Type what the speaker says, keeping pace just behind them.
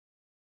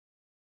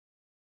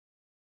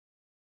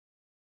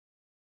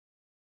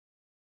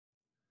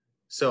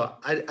So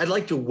I'd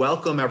like to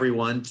welcome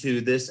everyone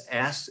to this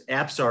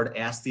AppSARD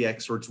Ask the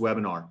Experts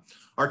webinar.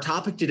 Our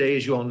topic today,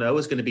 as you all know,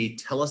 is going to be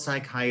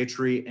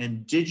telepsychiatry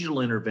and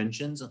digital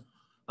interventions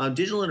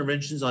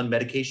on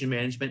medication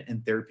management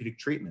and therapeutic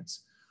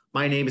treatments.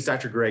 My name is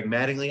Dr. Greg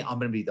Mattingly. I'm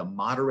going to be the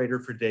moderator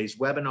for today's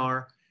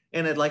webinar,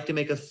 and I'd like to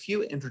make a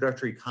few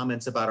introductory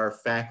comments about our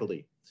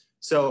faculty.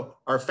 So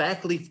our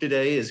faculty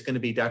today is going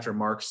to be Dr.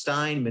 Mark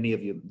Stein. Many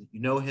of you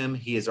know him.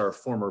 He is our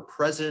former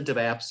president of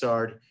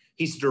AppSARD.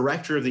 He's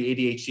director of the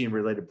ADHD and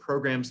related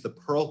programs, the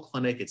Pearl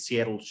Clinic at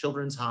Seattle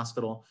Children's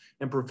Hospital,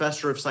 and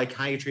professor of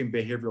psychiatry and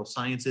behavioral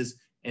sciences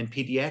and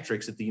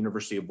pediatrics at the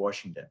University of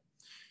Washington.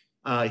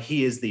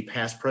 He is the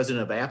past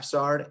president of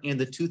AppSARD and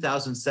the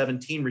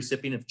 2017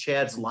 recipient of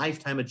Chad's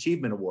Lifetime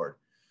Achievement Award.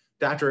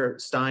 Dr.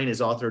 Stein has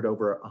authored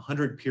over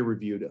 100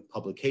 peer-reviewed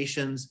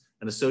publications,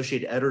 an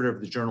associate editor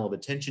of the Journal of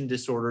Attention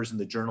Disorders and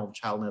the Journal of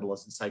Child and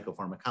Adolescent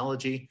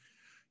Psychopharmacology.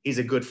 He's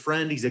a good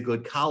friend, he's a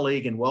good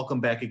colleague, and welcome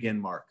back again,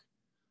 Mark.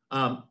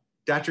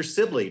 Dr.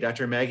 Sibley,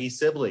 Dr. Maggie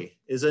Sibley,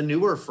 is a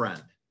newer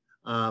friend.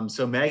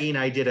 So Maggie and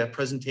I did a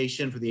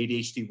presentation for the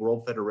ADHD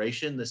World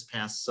Federation this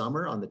past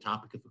summer on the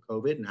topic of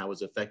COVID and how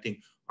it's affecting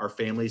our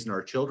families and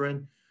our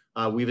children.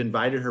 We've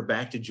invited her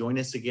back to join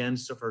us again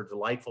for a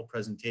delightful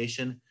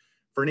presentation.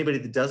 For anybody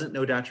that doesn't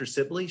know Dr.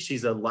 Sibley,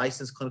 she's a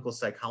licensed clinical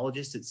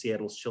psychologist at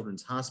Seattle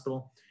Children's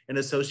Hospital, an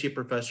associate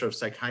professor of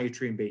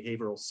psychiatry and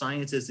behavioral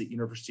sciences at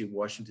University of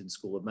Washington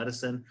School of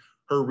Medicine.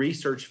 Her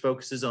research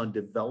focuses on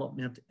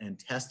development and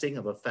testing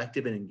of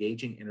effective and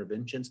engaging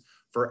interventions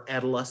for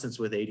adolescents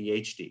with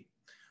ADHD.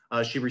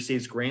 She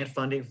receives grant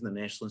funding from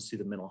the National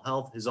Institute of Mental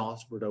Health, has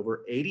authored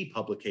over 80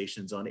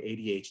 publications on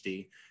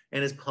ADHD,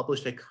 and has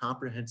published a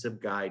comprehensive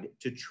guide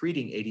to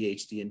treating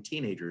ADHD in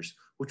teenagers,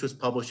 which was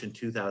published in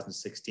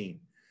 2016.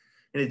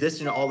 In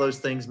addition to all those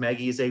things,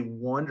 Maggie is a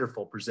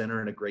wonderful presenter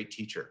and a great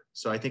teacher.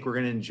 So I think we're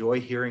going to enjoy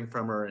hearing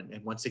from her.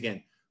 And once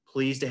again,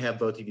 pleased to have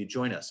both of you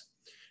join us.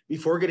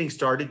 Before getting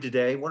started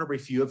today, I want to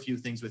review a few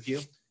things with you.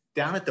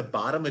 Down at the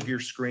bottom of your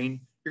screen,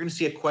 you're going to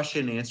see a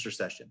question and answer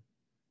session.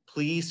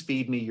 Please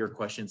feed me your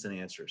questions and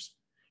answers.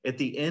 At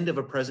the end of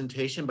a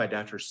presentation by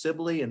Dr.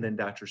 Sibley and then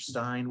Dr.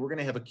 Stein, we're going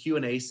to have a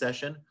Q&A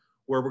session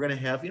where we're going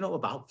to have,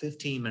 about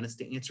 15 minutes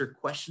to answer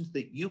questions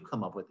that you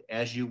come up with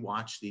as you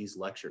watch these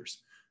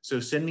lectures. So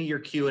send me your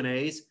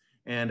Q&As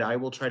and I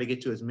will try to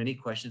get to as many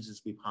questions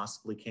as we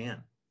possibly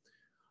can.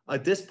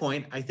 At this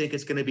point, I think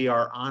it's going to be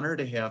our honor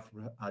to have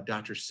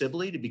Dr.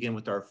 Sibley to begin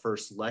with our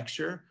first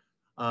lecture.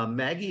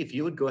 Maggie, if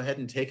you would go ahead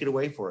and take it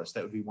away for us,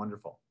 that would be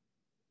wonderful.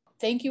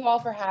 Thank you all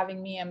for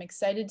having me. I'm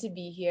excited to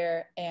be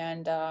here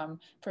and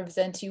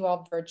present to you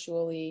all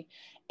virtually.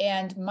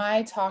 And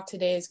my talk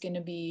today is going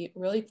to be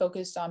really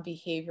focused on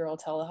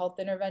behavioral telehealth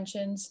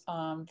interventions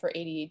for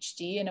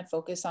ADHD and a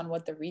focus on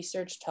what the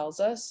research tells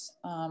us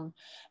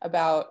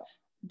about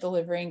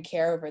delivering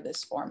care over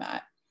this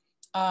format.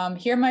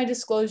 Here are my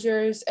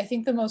disclosures. I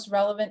think the most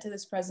relevant to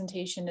this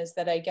presentation is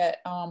that I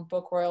get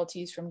book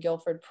royalties from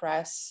Guilford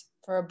Press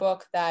for a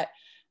book that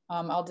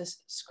I'll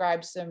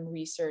describe some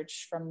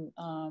research from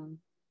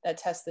that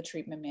tests the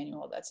treatment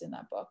manual that's in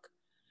that book.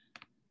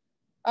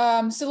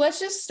 So let's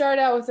just start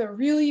out with a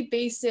really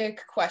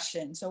basic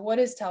question. So what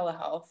is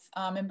telehealth?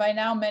 And by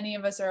now, many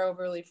of us are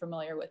overly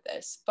familiar with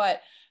this,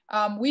 but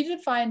we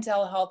define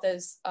telehealth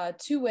as a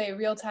two-way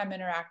real-time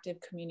interactive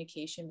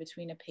communication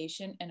between a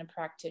patient and a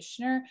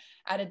practitioner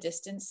at a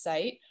distant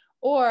site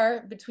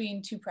or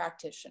between two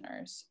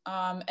practitioners.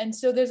 And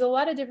so there's a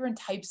lot of different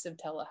types of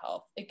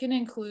telehealth. It can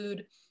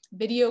include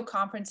video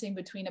conferencing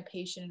between a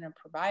patient and a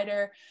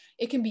provider.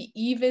 It can be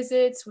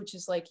e-visits, which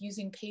is like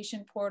using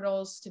patient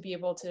portals to be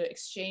able to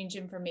exchange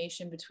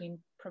information between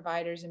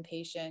providers and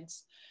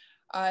patients.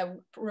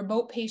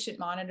 Remote patient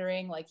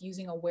monitoring, like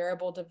using a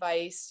wearable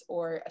device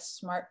or a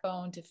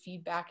smartphone to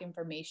feed back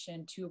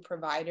information to a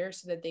provider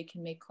so that they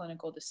can make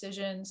clinical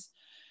decisions.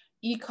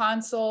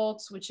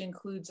 E-consults, which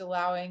includes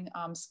allowing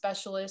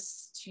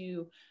specialists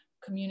to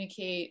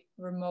communicate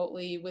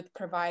remotely with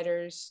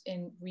providers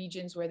in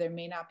regions where there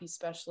may not be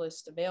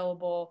specialists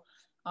available.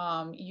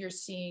 You're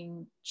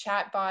seeing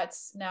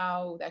chatbots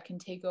now that can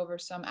take over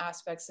some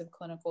aspects of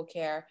clinical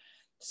care.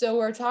 So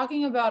we're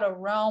talking about a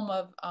realm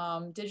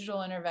of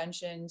digital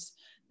interventions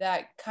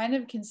that kind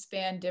of can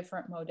span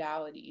different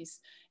modalities.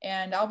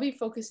 And I'll be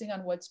focusing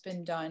on what's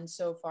been done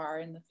so far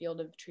in the field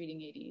of treating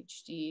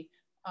ADHD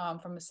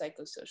from a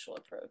psychosocial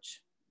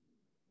approach.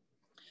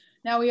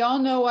 Now, we all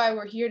know why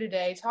we're here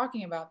today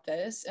talking about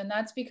this, and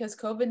that's because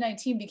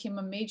COVID-19 became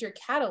a major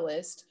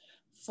catalyst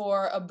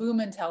for a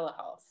boom in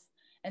telehealth.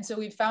 And so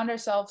we found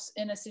ourselves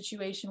in a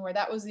situation where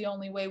that was the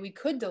only way we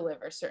could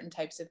deliver certain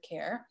types of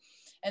care.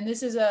 And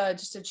this is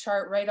just a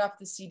chart right off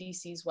the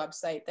CDC's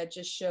website that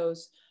just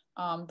shows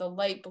the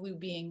light blue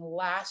being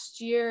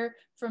last year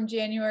from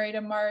January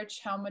to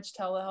March, how much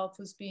telehealth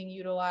was being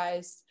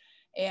utilized,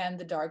 and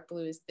the dark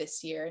blue is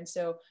this year. And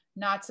so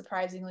not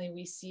surprisingly,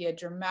 we see a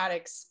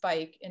dramatic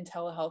spike in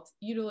telehealth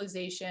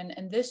utilization.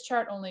 And this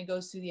chart only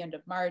goes through the end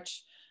of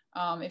March.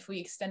 If we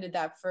extended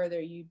that further,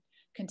 you'd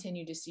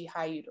continue to see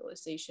high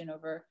utilization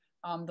over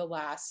the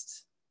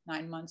last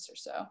 9 months or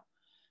so.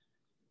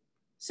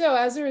 So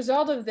as a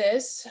result of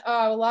this,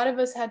 a lot of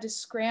us had to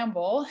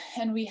scramble,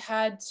 and we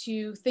had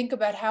to think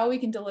about how we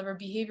can deliver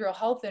behavioral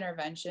health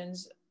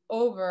interventions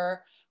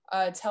over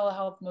a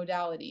telehealth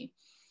modality.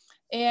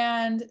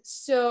 And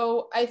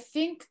so I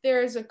think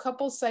there's a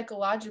couple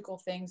psychological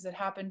things that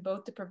happen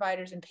both to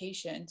providers and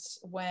patients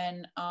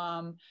when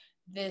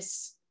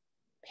this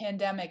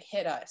pandemic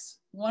hit us.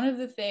 One of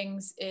the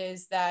things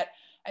is that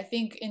I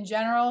think in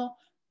general,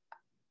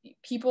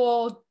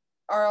 people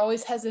are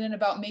always hesitant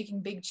about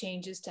making big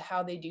changes to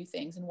how they do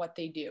things and what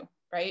they do,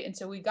 right? And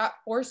so we got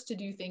forced to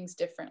do things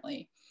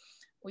differently.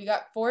 We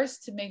got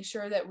forced to make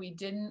sure that we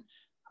didn't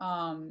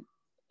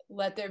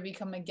let there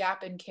become a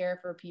gap in care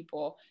for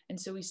people. And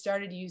so we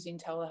started using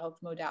telehealth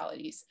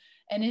modalities.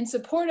 And in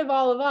support of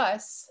all of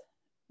us,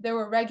 there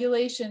were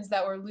regulations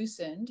that were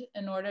loosened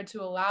in order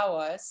to allow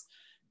us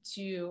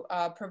to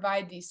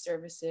provide these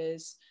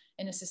services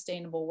in a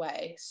sustainable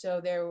way.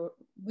 So there were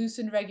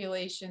loosened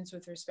regulations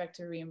with respect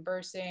to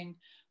reimbursing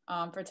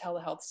for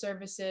telehealth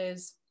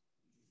services.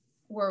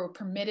 We're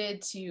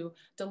permitted to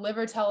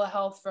deliver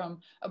telehealth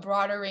from a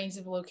broader range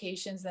of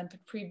locations than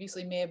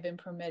previously may have been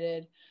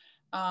permitted.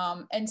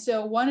 And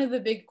so one of the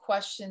big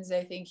questions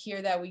I think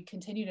here that we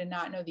continue to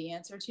not know the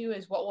answer to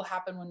is what will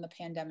happen when the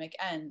pandemic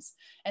ends.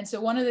 And so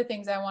one of the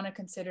things I want to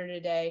consider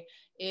today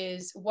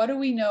is what do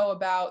we know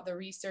about the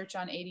research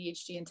on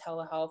ADHD and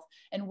telehealth,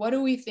 and what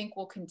do we think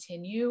will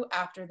continue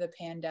after the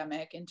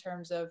pandemic in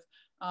terms of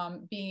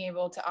being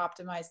able to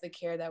optimize the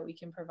care that we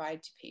can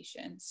provide to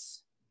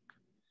patients.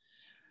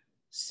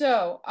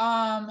 So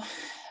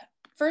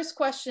first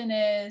question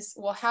is,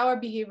 well, how are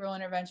behavioral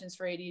interventions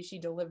for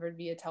ADHD delivered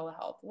via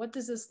telehealth? What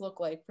does this look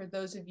like for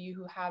those of you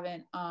who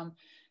haven't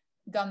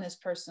done this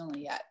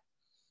personally yet?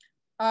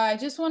 I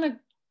just want to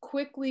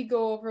quickly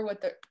go over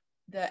what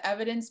the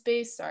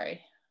evidence-based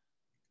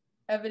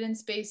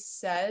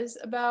says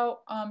about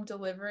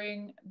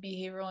delivering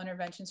behavioral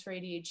interventions for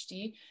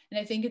ADHD. And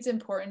I think it's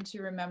important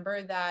to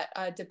remember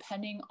that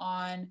depending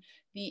on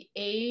the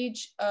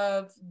age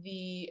of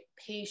the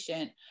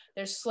patient,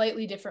 there's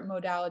slightly different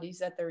modalities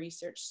that the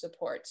research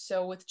supports.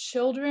 So with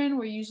children,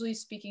 we're usually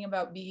speaking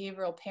about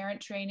behavioral parent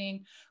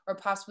training or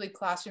possibly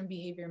classroom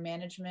behavior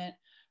management.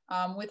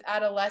 With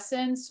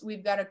adolescents,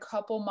 we've got a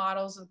couple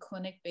models of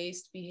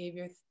clinic-based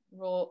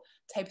behavioral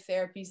type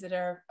therapies that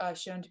are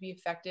shown to be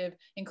effective,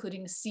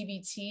 including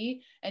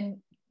CBT and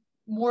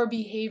more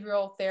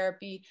behavioral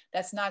therapy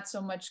that's not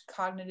so much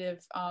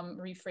cognitive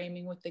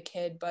reframing with the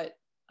kid, but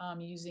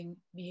using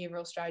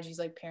behavioral strategies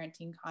like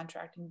parenting,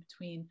 contracting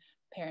between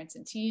parents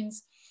and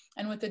teens.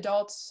 And with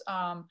adults,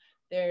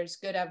 there's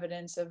good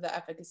evidence of the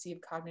efficacy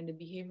of cognitive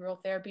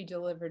behavioral therapy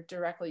delivered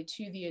directly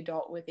to the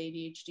adult with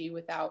ADHD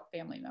without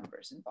family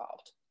members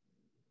involved.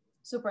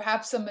 So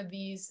perhaps some of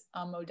these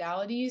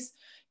modalities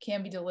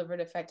can be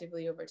delivered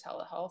effectively over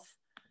telehealth.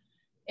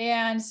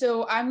 And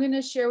so I'm going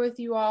to share with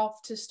you all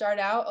to start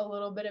out a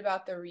little bit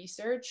about the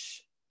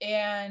research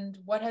and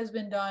what has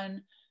been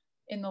done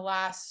in the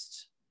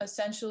last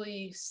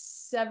essentially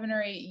 7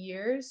 or 8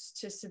 years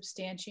to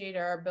substantiate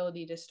our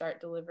ability to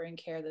start delivering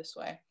care this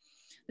way.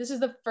 This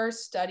is the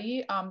first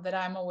study that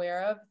I'm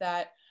aware of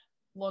that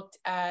looked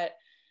at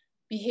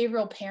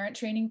behavioral parent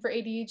training for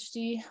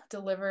ADHD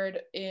delivered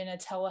in a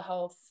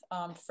telehealth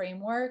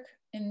framework.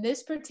 In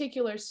this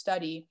particular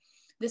study,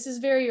 this is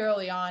very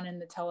early on in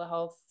the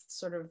telehealth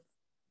sort of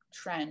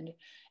trend.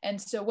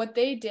 And so what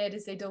they did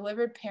is they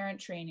delivered parent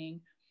training.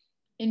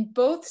 In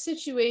both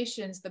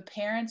situations, the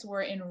parents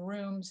were in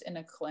rooms in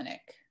a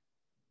clinic.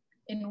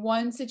 In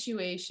one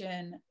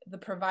situation, the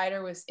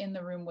provider was in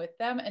the room with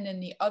them. And in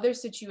the other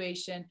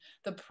situation,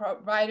 the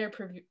provider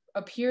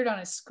appeared on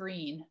a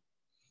screen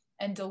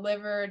and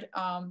delivered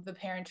the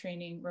parent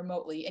training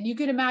remotely. And you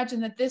can imagine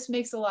that this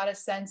makes a lot of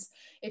sense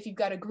if you've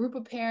got a group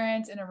of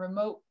parents in a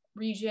remote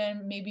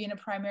region, maybe in a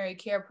primary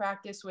care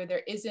practice where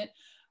there isn't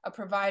a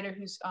provider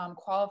who's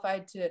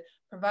qualified to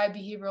provide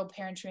behavioral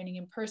parent training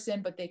in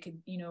person, but they could,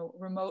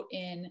 remote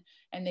in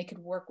and they could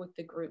work with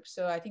the group.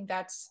 So I think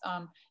that's,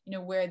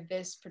 where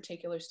this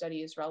particular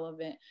study is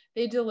relevant.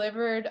 They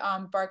delivered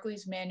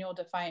Barkley's Manual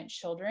Defiant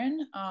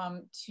Children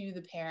to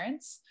the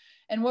parents.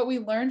 And what we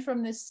learned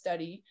from this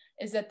study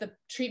is that the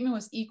treatment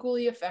was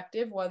equally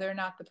effective, whether or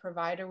not the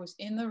provider was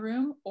in the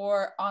room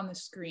or on the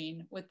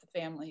screen with the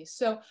families.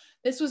 So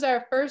this was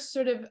our first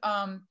sort of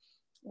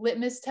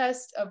litmus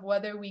test of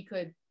whether we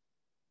could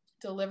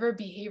deliver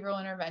behavioral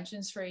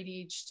interventions for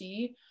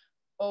ADHD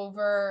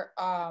over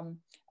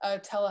a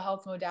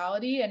telehealth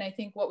modality. And I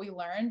think what we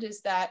learned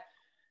is that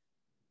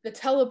the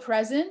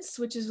telepresence,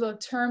 which is a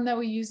term that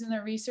we use in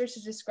the research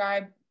to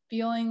describe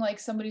feeling like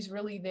somebody's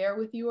really there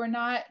with you or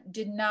not,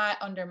 did not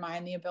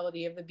undermine the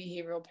ability of the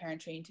behavioral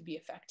parent training to be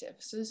effective.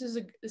 So this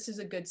is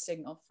a good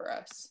signal for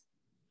us.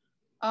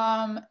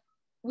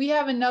 We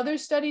have another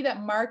study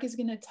that Mark is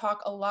going to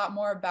talk a lot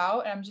more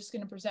about, and I'm just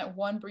going to present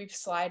one brief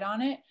slide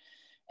on it.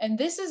 And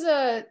this is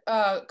a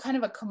kind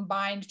of a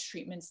combined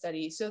treatment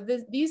study. So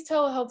these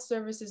telehealth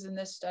services in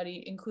this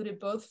study included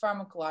both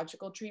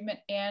pharmacological treatment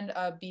and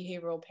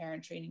behavioral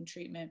parent training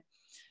treatment.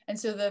 And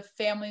so the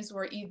families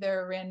were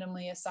either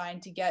randomly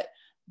assigned to get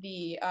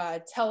the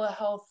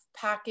telehealth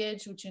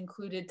package, which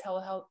included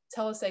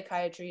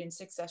telepsychiatry and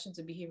 6 sessions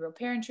of behavioral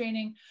parent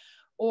training,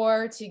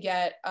 or to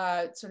get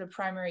sort of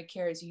primary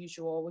care as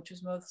usual, which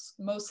was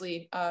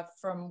mostly,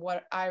 from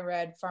what I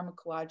read,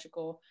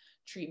 pharmacological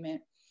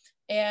treatment.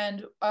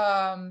 And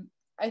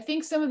I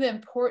think some of the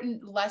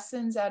important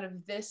lessons out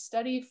of this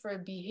study for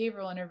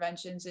behavioral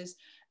interventions is,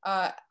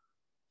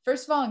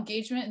 first of all,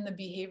 engagement in the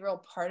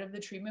behavioral part of the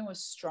treatment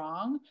was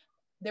strong.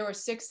 There were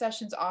 6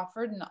 sessions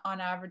offered, and on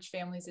average,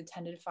 families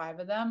attended 5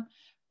 of them.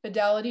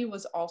 Fidelity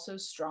was also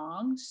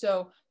strong.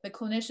 So the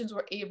clinicians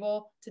were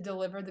able to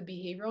deliver the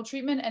behavioral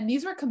treatment, and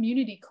these were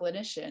community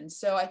clinicians.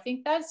 So I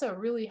think that's a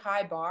really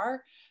high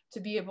bar to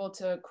be able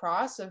to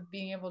cross, of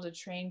being able to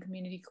train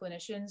community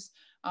clinicians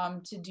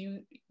to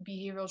do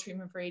behavioral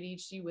treatment for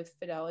ADHD with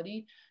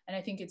fidelity. And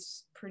I think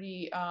it's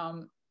pretty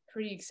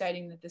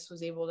exciting that this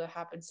was able to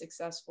happen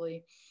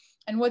successfully.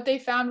 And what they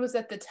found was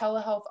that the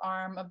telehealth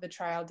arm of the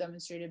trial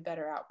demonstrated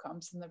better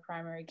outcomes than the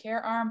primary care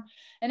arm.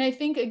 And I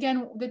think,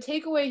 again, the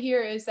takeaway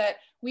here is that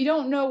we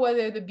don't know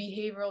whether the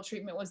behavioral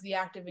treatment was the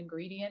active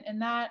ingredient in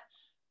that.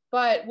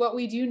 But what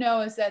we do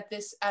know is that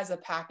this as a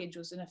package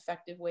was an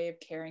effective way of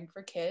caring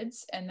for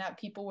kids, and that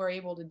people were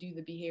able to do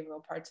the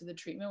behavioral parts of the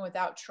treatment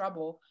without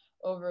trouble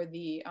over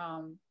the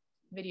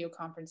video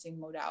conferencing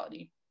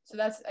modality. So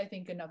that's, I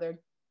think, another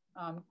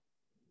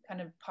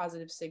kind of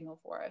positive signal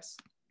for us.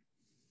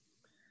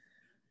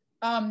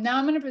 Now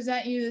I'm going to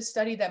present you the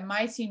study that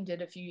my team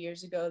did a few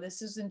years ago.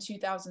 This is in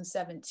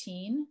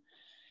 2017.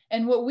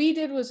 And what we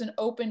did was an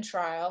open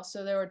trial.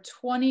 So there were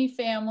 20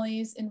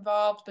 families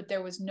involved, but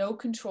there was no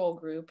control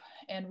group.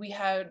 And we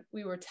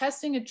were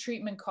testing a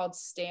treatment called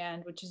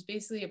Stein, which is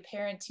basically a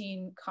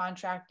parent-teen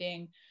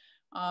contracting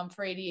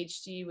for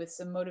ADHD with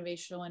some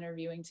motivational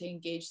interviewing to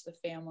engage the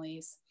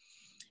families.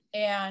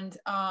 And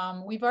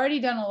we've already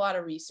done a lot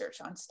of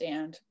research on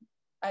Stein.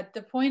 At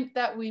the point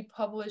that we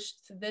published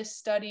this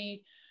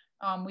study,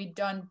 we'd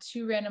done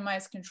 2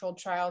 randomized controlled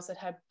trials that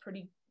had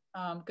pretty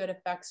good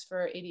effects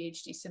for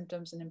ADHD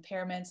symptoms and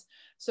impairments.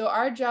 So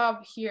our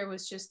job here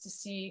was just to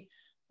see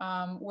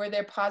were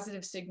there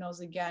positive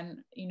signals,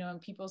 again, in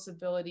people's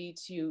ability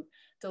to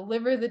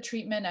deliver the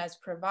treatment as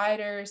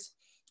providers,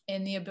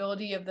 in the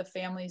ability of the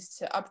families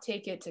to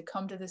uptake it, to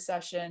come to the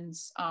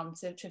sessions,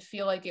 to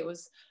feel like it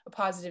was a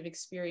positive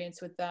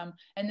experience with them.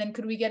 And then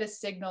could we get a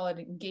signal at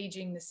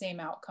engaging the same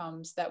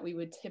outcomes that we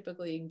would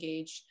typically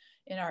engage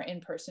in our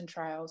in-person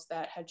trials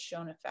that had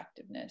shown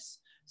effectiveness.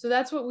 So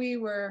that's what we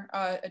were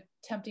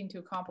attempting to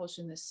accomplish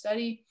in this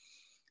study.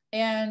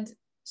 And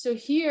so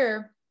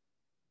here,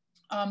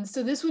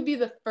 so this would be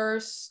the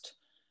first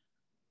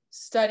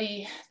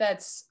study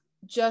that's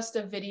just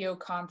a video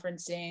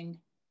conferencing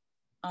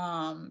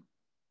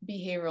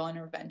behavioral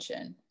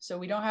intervention. So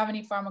we don't have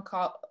any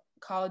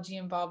pharmacology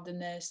involved in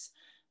this.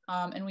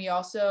 And we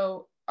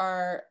also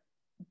are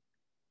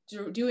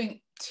doing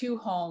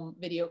to-home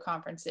video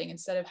conferencing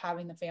instead of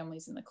having the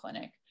families in the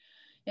clinic.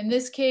 In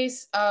this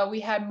case, we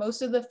had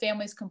most of the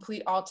families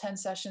complete all 10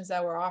 sessions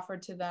that were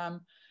offered to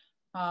them.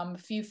 A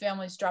few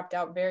families dropped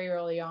out very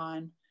early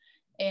on.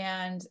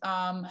 And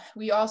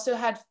we also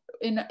had,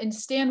 in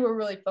Stein, we're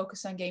really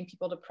focused on getting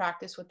people to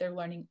practice what they're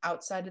learning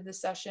outside of the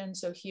session.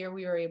 So here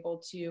we were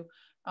able to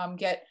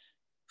get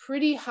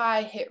pretty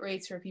high hit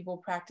rates for people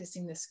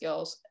practicing the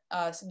skills,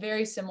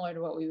 very similar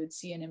to what we would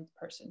see in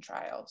in-person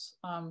trials.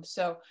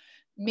 So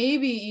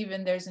maybe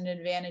even there's an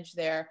advantage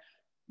there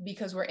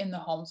because we're in the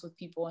homes with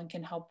people and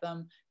can help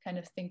them kind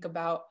of think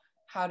about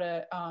how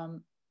to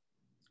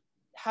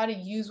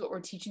use what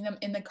we're teaching them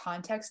in the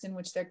context in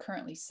which they're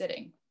currently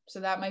sitting. So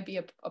that might be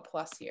a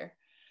plus here.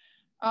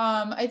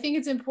 I think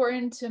it's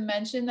important to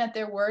mention that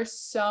there were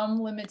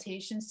some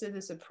limitations to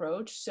this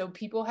approach. So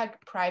people had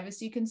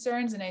privacy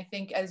concerns. And I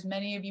think, as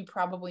many of you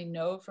probably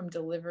know from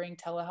delivering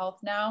telehealth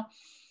now,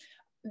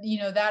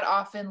 that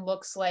often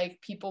looks like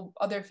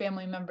other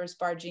family members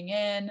barging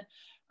in,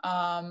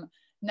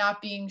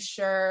 not being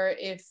sure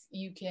if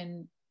you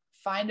can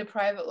find a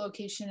private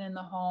location in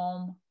the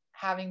home,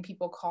 having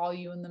people call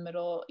you in the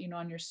middle,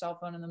 on your cell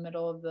phone in the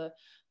middle of the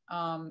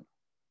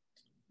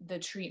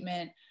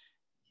treatment.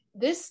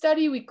 This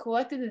study, we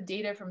collected the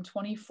data from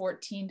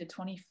 2014 to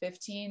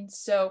 2015.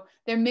 So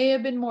there may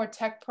have been more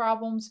tech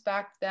problems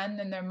back then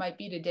than there might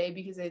be today,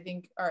 because I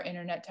think our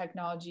internet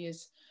technology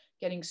is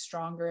getting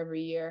stronger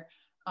every year.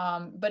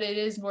 But it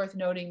is worth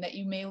noting that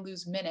you may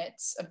lose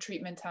minutes of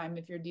treatment time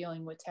if you're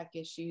dealing with tech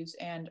issues,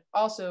 and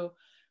also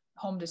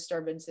home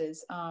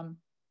disturbances.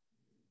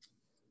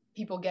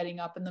 People getting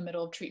up in the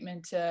middle of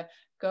treatment to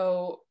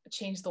go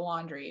change the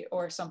laundry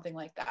or something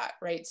like that,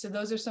 right? So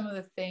those are some of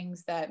the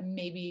things that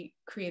maybe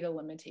create a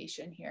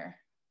limitation here.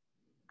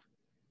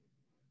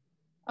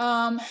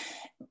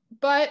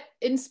 But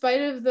in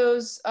spite of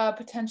those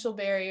potential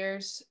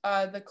barriers,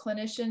 the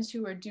clinicians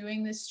who were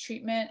doing this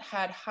treatment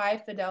had high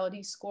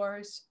fidelity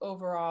scores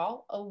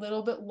overall, a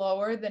little bit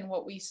lower than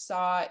what we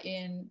saw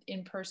in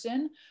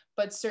person,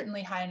 but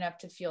certainly high enough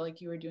to feel like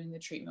you were doing the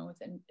treatment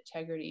with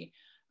integrity.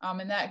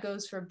 And that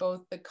goes for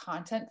both the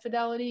content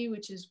fidelity,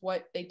 which is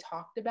what they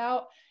talked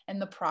about,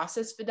 and the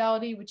process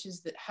fidelity, which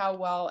is how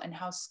well and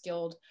how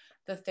skilled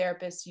the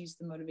therapists used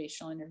the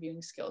motivational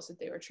interviewing skills that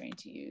they were trained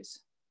to use.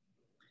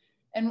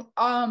 And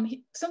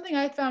something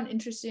I found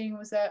interesting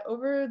was that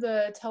over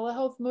the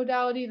telehealth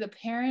modality, the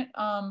parent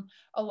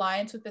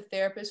alliance with the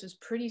therapist was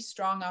pretty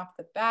strong off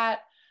the bat.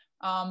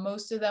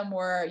 Most of them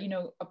were,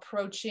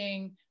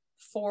 approaching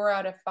 4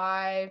 out of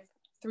 5,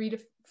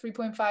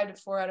 3.5 to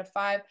 4 out of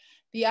 5.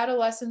 The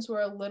adolescents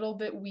were a little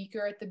bit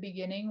weaker at the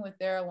beginning with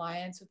their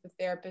alliance with the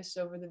therapist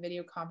over the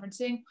video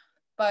conferencing.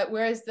 But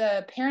whereas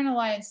the parent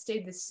alliance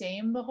stayed the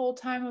same the whole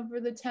time over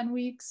the 10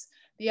 weeks,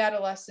 the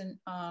adolescent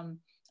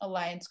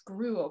alliance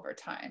grew over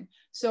time.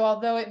 So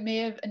although it may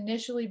have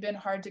initially been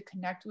hard to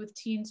connect with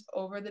teens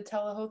over the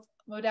telehealth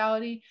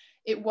modality,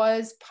 it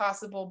was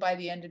possible by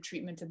the end of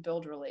treatment to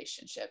build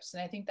relationships.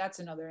 And I think that's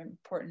another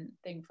important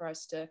thing for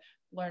us to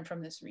learn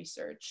from this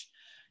research.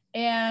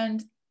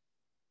 And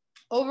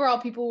overall,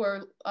 people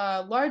were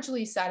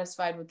largely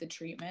satisfied with the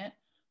treatment,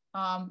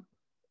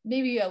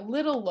 maybe a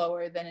little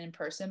lower than in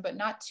person, but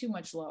not too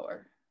much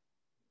lower.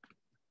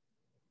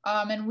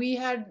 And we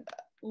had,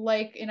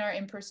 like in our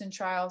in-person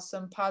trials,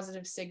 some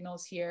positive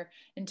signals here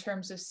in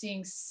terms of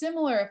seeing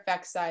similar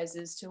effect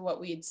sizes to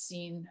what we had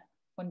seen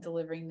when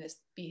delivering this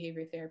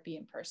behavior therapy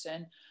in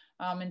person,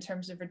 in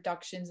terms of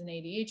reductions in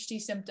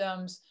ADHD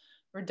symptoms,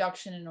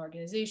 reduction in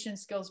organization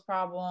skills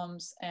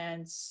problems,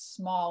 and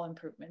small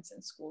improvements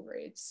in school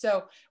grades.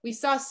 So we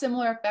saw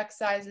similar effect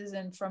sizes,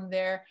 and from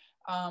there,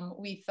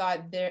 we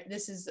thought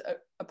this is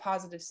a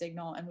positive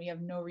signal, and we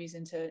have no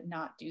reason to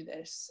not do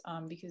this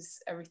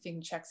because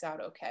everything checks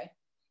out okay.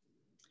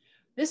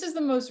 This is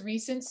the most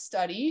recent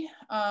study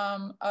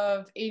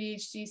of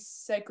ADHD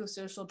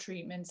psychosocial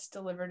treatments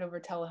delivered over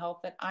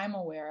telehealth that I'm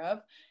aware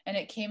of, and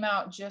it came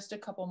out just a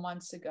couple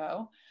months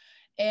ago.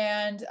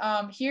 And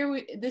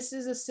this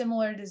is a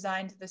similar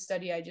design to the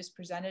study I just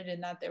presented, in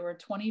that there were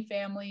 20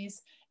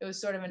 families. It was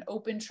sort of an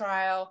open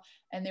trial,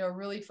 and they were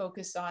really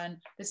focused on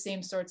the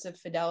same sorts of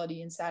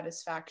fidelity and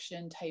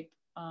satisfaction type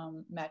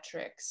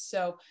metrics.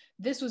 So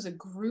this was a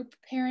group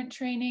parent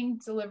training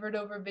delivered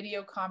over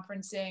video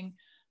conferencing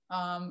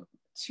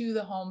to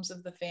the homes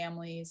of the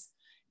families.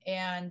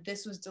 And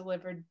this was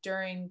delivered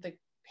during the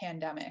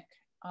pandemic.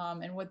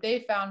 And what they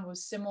found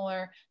was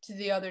similar to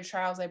the other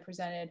trials I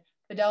presented.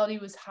 Fidelity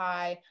was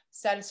high,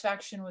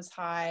 satisfaction was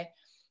high,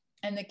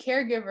 and the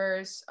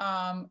caregivers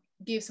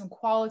gave some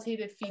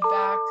qualitative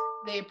feedback.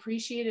 They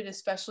appreciated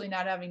especially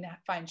not having to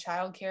find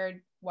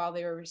childcare while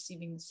they were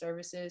receiving the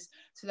services.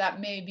 So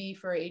that may be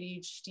for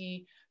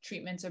ADHD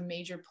treatments a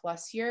major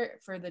plus here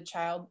for the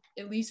child,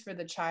 at least for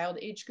the child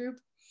age group.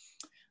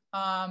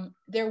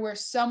 There were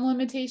some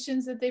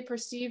limitations that they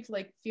perceived,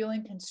 like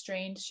feeling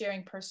constrained,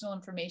 sharing personal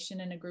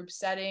information in a group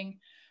setting,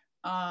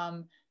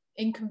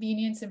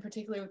 inconvenience in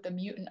particular with the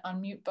mute and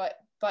unmute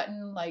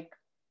button, like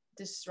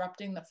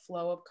disrupting the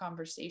flow of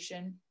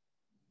conversation.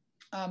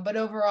 But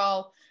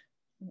overall,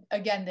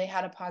 again, they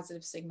had a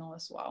positive signal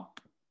as well.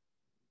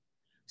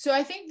 So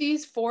I think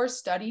these 4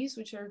 studies,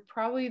 which are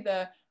probably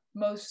the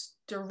most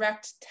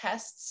direct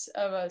tests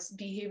of a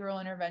behavioral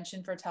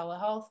intervention for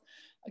telehealth,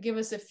 give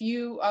us a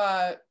few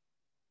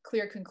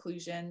clear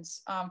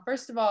conclusions.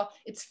 First of all,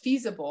 it's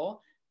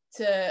feasible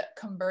to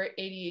convert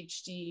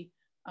ADHD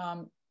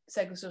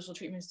psychosocial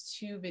treatments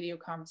to video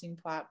conferencing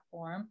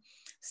platform.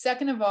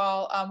 Second of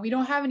all, we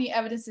don't have any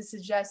evidence to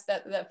suggest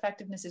that the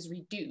effectiveness is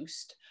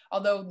reduced,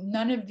 although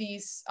none of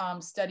these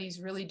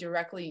studies really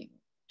directly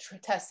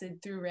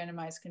tested through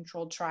randomized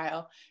controlled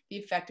trial the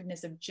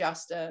effectiveness of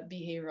just a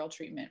behavioral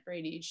treatment for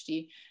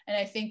ADHD. And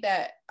I think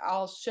that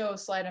I'll show a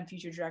slide on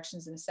future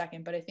directions in a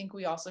second, but I think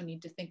we also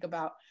need to think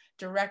about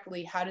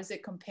directly, how does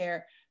it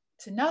compare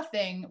to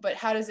nothing, but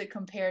how does it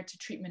compare to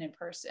treatment in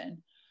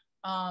person?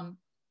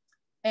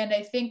 And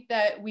I think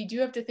that we do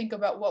have to think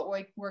about what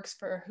works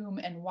for whom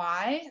and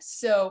why.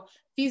 So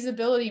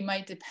feasibility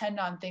might depend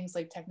on things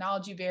like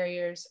technology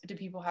barriers. Do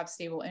people have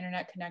stable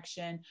internet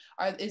connection?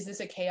 Is this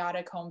a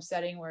chaotic home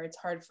setting where it's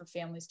hard for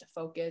families to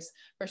focus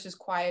versus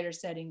quieter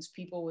settings,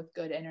 people with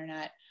good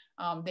internet?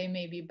 They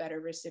may be better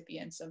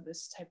recipients of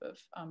this type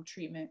of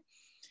treatment.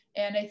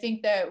 And I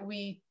think that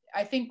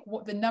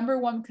the number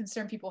one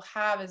concern people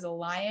have is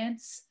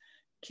alliance.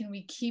 Can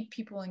we keep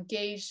people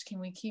engaged? Can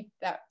we keep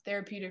that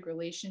therapeutic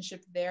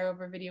relationship there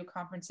over video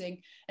conferencing?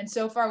 And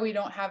so far, we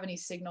don't have any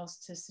signals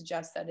to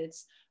suggest that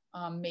it's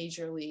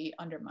majorly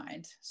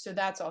undermined. So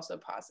that's also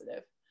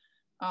positive.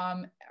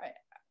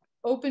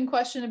 Open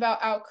question about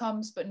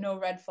outcomes, but no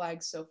red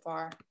flags so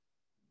far.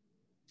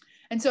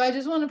 And so I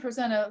just want to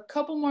present a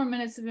couple more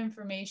minutes of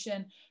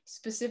information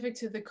specific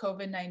to the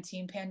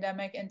COVID-19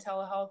 pandemic and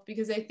telehealth,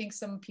 because I think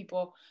some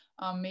people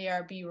may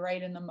be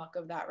right in the muck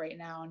of that right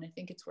now. And I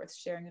think it's worth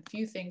sharing a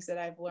few things that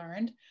I've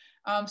learned.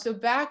 So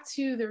back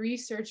to the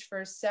research for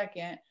a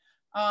second.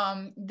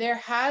 There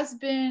has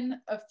been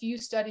a few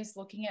studies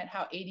looking at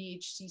how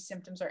ADHD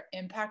symptoms are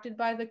impacted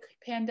by the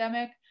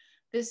pandemic.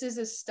 This is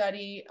a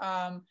study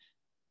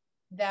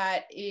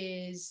that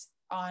is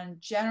on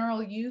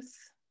general youth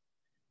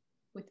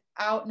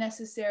without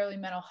necessarily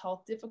mental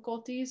health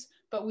difficulties,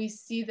 but we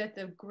see that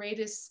the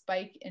greatest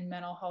spike in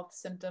mental health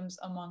symptoms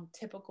among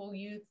typical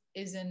youth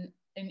is an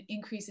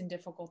increase in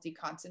difficulty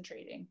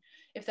concentrating.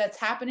 If that's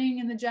happening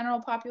in the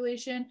general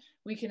population,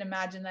 we can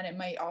imagine that it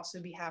might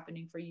also be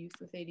happening for youth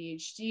with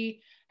ADHD.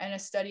 And a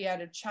study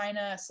out of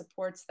China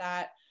supports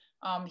that.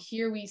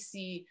 Here we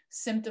see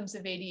symptoms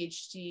of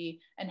ADHD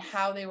and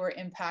how they were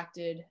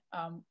impacted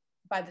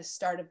by the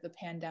start of the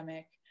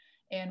pandemic.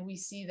 And we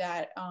see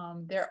that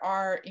there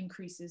are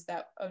increases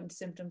in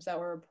symptoms that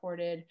were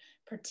reported,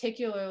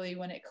 particularly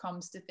when it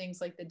comes to things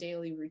like the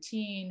daily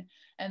routine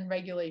and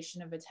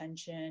regulation of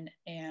attention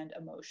and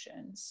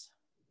emotions.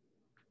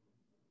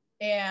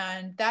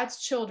 And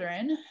that's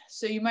children.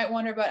 So you might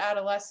wonder about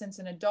adolescents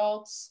and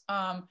adults.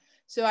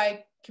 So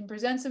I can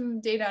present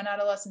some data on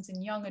adolescents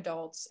and young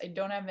adults. I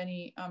don't have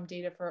any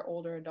data for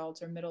older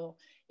adults or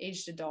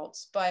middle-aged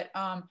adults, but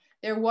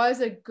there was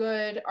a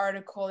good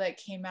article that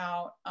came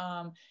out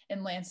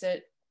in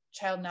Lancet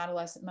Child and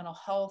Adolescent Mental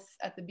Health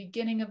at the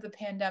beginning of the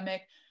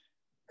pandemic,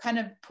 kind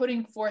of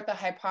putting forth a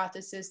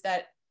hypothesis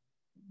that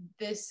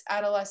this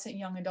adolescent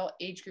young adult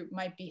age group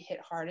might be hit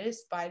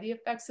hardest by the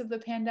effects of the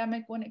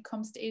pandemic when it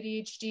comes to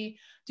ADHD,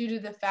 due to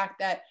the fact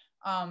that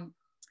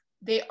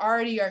they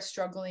already are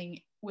struggling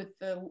with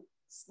the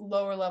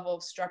lower level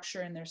of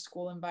structure in their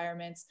school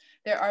environments.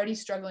 They're already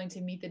struggling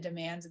to meet the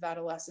demands of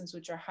adolescence,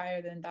 which are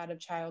higher than that of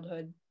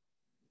childhood.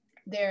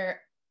 They're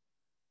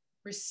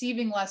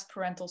receiving less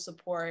parental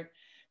support.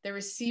 They're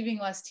receiving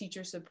less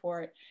teacher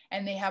support,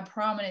 and they have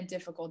prominent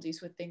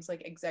difficulties with things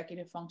like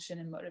executive function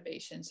and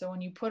motivation. So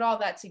when you put all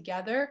that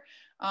together,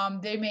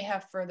 they may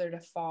have further to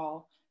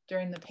fall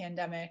during the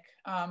pandemic.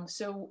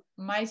 So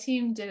my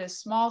team did a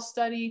small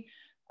study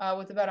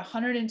with about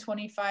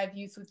 125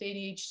 youth with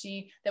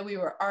ADHD that we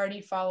were already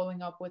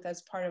following up with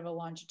as part of a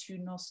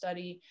longitudinal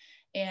study.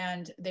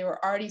 And they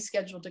were already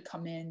scheduled to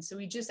come in. So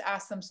we just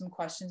asked them some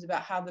questions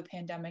about how the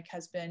pandemic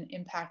has been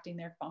impacting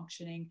their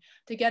functioning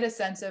to get a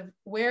sense of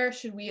where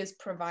should we as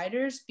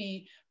providers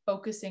be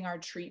focusing our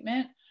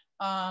treatment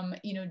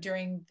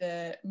during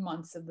the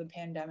months of the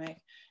pandemic.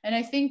 And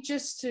I think,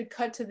 just to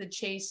cut to the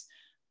chase,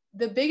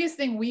 the biggest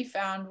thing we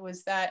found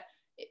was that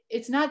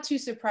it's not too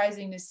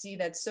surprising to see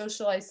that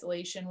social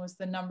isolation was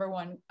the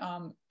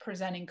 #1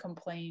 presenting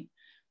complaint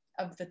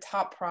of the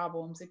top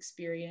problems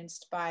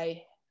experienced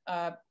by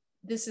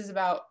this is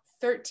about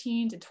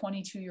 13 to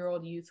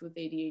 22-year-old youth with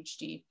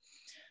ADHD.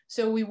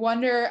 So we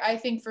wonder, I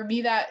think for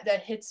me, that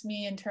hits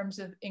me in terms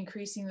of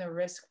increasing the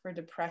risk for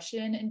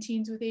depression in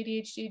teens with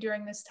ADHD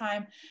during this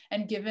time.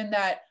 And given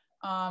that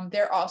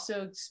they're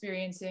also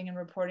experiencing and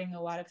reporting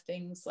a lot of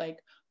things like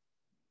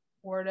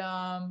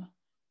boredom,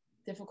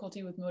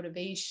 difficulty with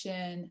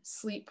motivation,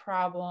 sleep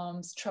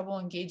problems, trouble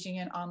engaging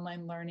in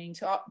online learning.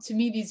 To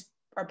me, these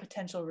are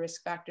potential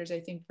risk factors, I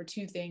think, for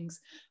two things.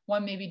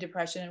 One, maybe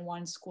depression, and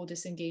one, school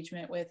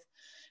disengagement,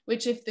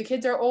 which if the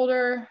kids are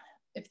older,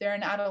 if they're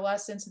in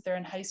adolescence, if they're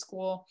in high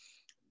school,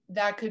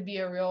 that could be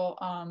a real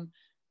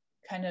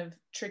kind of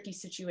tricky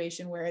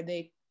situation where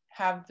they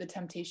have the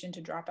temptation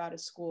to drop out of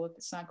school if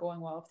it's not going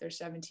well if they're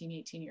 17,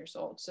 18 years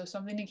old. So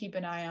something to keep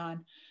an eye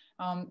on.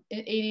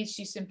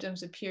 ADHD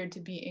symptoms appeared to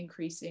be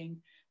increasing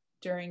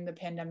during the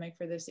pandemic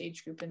for this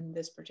age group in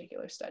this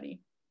particular study.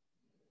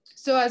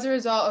 So as a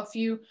result, a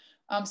few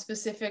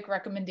specific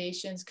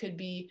recommendations could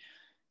be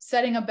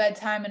setting a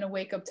bedtime and a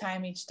wake up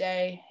time each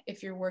day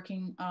if you're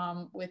working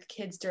with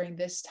kids during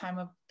this time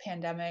of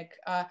pandemic,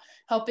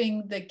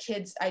 helping the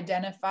kids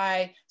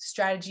identify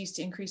strategies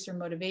to increase their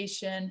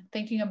motivation,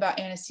 thinking about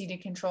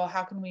antecedent control,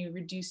 how can we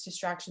reduce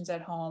distractions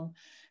at home,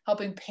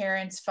 helping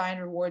parents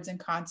find rewards and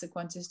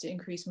consequences to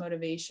increase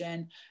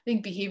motivation. I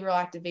think behavioral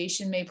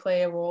activation may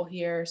play a role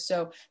here.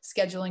 So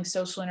scheduling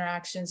social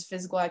interactions,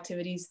 physical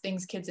activities,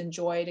 things kids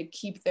enjoy to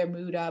keep their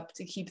mood up,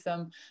 to keep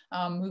them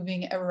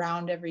moving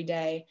around every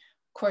day.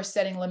 Of course,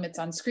 setting limits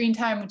on screen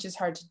time, which is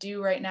hard to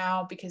do right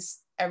now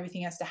because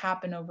everything has to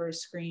happen over a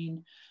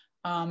screen,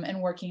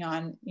 and working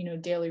on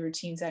daily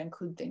routines that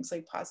include things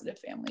like positive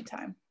family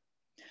time.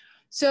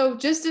 So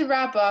just to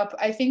wrap up,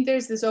 I think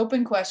there's this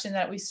open question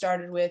that we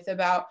started with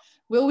about,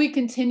 will we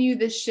continue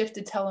this shift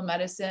to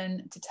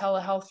telemedicine, to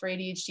telehealth for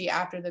ADHD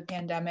after the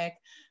pandemic?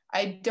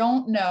 I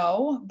don't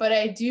know, but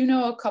I do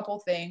know a couple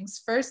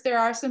things. First, there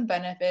are some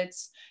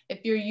benefits.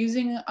 If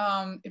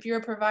you're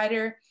a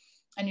provider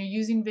and you're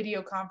using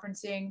video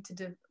conferencing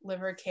to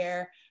deliver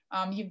care,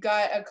 you've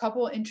got a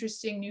couple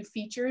interesting new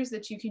features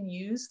that you can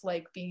use,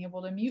 like being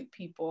able to mute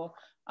people,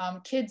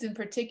 kids in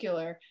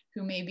particular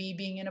who may be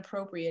being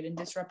inappropriate and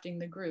disrupting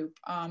the group,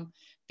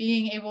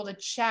 being able to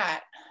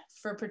chat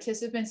for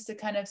participants to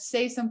kind of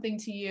say something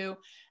to you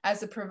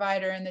as a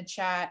provider in the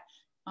chat,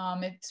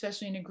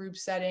 especially in a group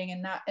setting,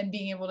 and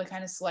being able to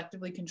kind of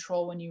selectively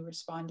control when you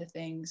respond to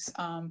things,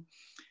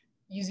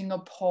 using a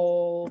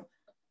poll,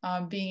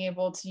 being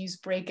able to use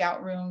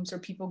breakout rooms or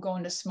people go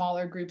into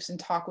smaller groups and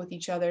talk with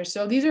each other.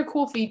 So these are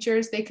cool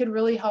features. They could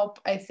really help,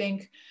 I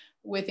think,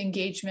 with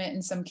engagement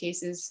in some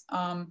cases.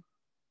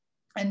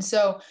 And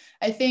so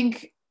I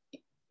think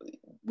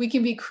we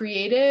can be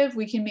creative.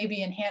 We can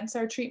maybe enhance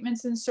our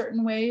treatments in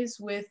certain ways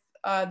with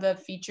the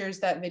features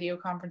that video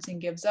conferencing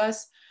gives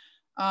us.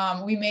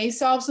 We may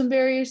solve some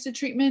barriers to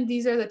treatment.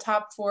 These are the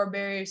top 4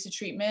 barriers to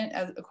treatment,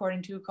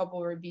 according to a couple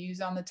of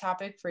reviews on the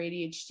topic for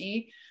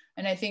ADHD.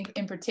 And I think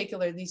in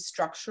particular, these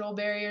structural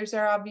barriers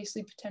are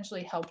obviously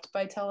potentially helped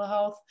by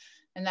telehealth.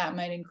 And that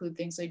might include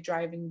things like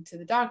driving to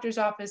the doctor's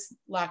office,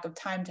 lack of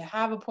time to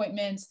have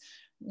appointments,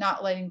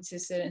 not letting to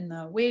sit in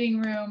the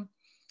waiting room.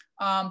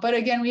 But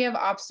again, we have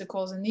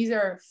obstacles, and these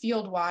are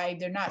field-wide.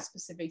 They're not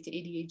specific to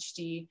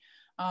ADHD.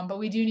 But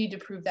we do need to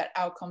prove that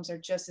outcomes are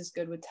just as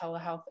good with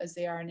telehealth as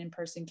they are in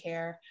in-person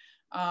care.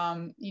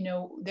 You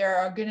know, there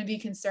are going to be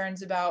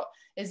concerns about,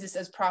 is this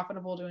as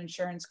profitable to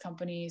insurance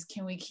companies?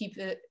 Can we keep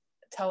the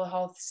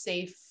telehealth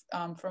safe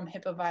from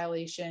HIPAA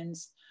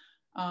violations?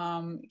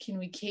 Can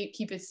we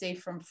keep it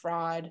safe from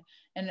fraud?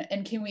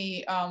 And can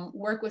we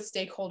work with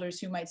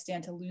stakeholders who might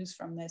stand to lose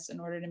from this in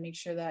order to make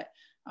sure that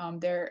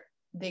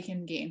they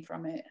can gain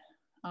from it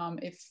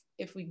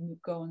if we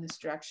go in this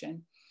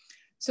direction?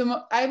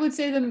 So I would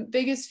say the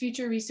biggest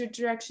future research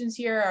directions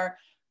here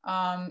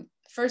are,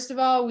 first of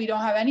all, we don't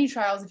have any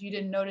trials, if you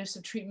didn't notice,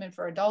 of treatment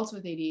for adults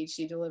with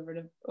ADHD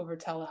delivered over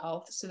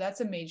telehealth. So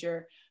that's a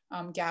major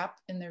gap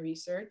in the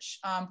research.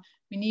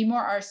 We need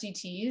more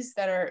RCTs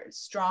that are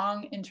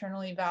strong,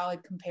 internally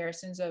valid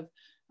comparisons of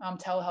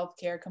telehealth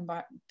care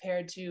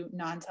compared to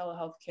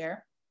non-telehealth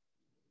care.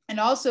 And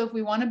also, if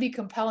we want to be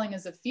compelling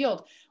as a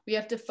field, we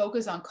have to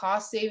focus on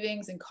cost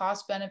savings and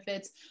cost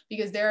benefits,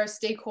 because there are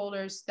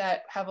stakeholders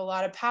that have a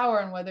lot of power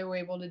in whether we're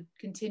able to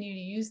continue to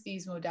use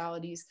these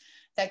modalities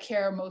that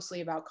care mostly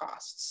about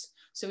costs.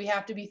 So we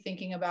have to be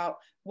thinking about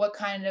what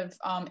kind of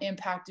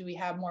impact do we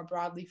have more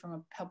broadly from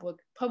a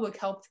public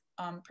health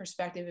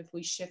perspective if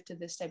we shift to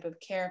this type of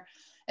care,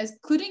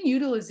 including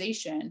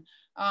utilization.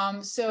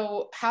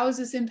 So how is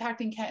this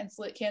impacting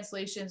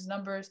cancellations,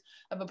 numbers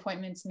of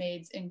appointments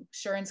made,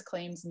 insurance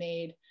claims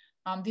made?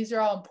 These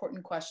are all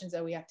important questions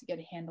that we have to get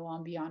a handle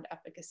on beyond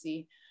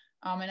efficacy.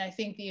 And I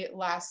think the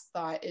last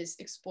thought is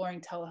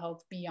exploring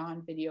telehealth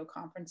beyond video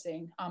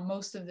conferencing.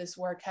 Most of this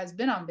work has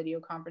been on video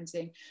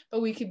conferencing,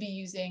 but we could be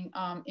using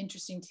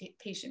interesting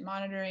patient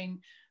monitoring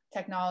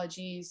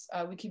technologies.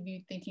 We could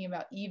be thinking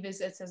about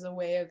e-visits as a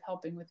way of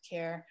helping with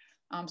care.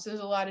 So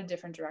there's a lot of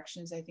different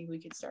directions I think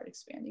we could start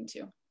expanding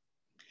to.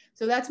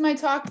 So that's my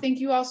talk. Thank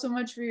you all so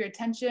much for your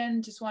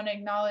attention. Just want to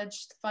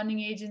acknowledge the funding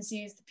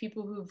agencies, the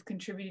people who've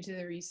contributed to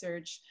the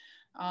research,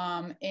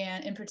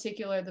 and in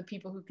particular, the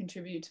people who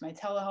contributed to my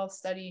telehealth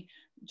study,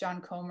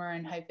 John Comer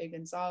and Jaife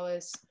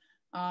Gonzalez.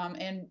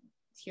 And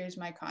here's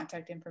my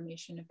contact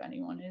information if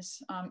anyone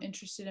is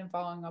interested in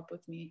following up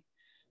with me.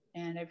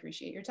 And I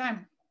appreciate your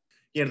time.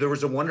 Yeah, there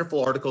was a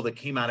wonderful article that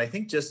came out, I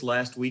think just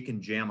last week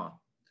in JAMA,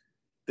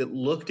 that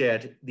looked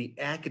at the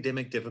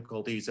academic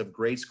difficulties of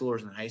grade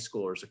schoolers and high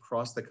schoolers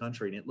across the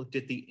country. And it looked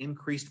at the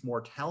increased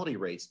mortality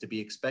rates to be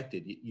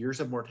expected,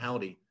 years of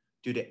mortality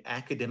due to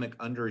academic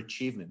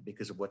underachievement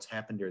because of what's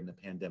happened during the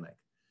pandemic.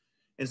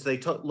 And so they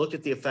looked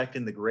at the effect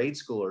in the grade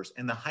schoolers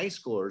and the high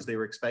schoolers. They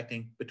were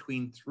expecting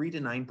between 3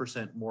 to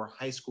 9% more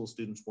high school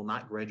students will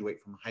not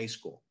graduate from high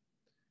school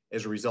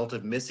as a result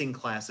of missing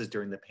classes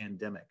during the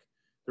pandemic.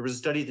 There was a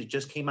study that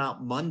just came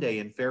out Monday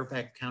in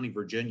Fairfax County,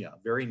 Virginia, a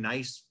very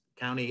nice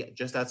county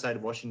just outside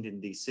of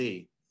Washington,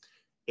 D.C.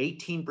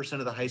 18%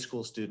 of the high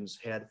school students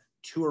had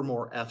 2 or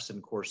more Fs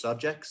in core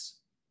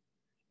subjects,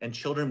 and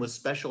children with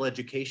special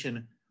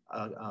education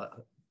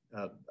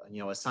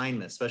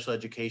assignments, special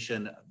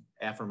education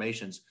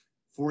affirmations,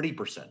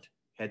 40%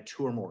 had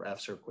 2 or more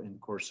Fs in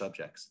core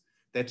subjects.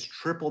 That's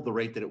triple the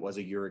rate that it was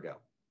a year ago.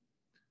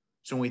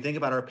 So when we think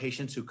about our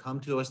patients who come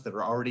to us that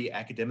are already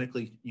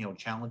academically,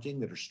 challenging,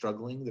 that are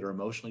struggling, that are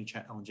emotionally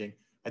challenging,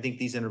 I think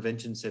these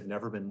interventions have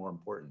never been more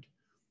important.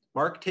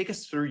 Mark, take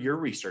us through your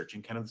research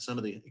and kind of some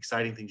of the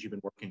exciting things you've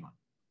been working on.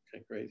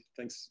 Okay, great.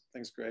 Thanks,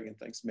 Greg, and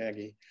thanks,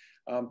 Maggie.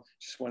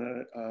 Just want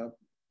to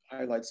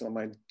highlight some of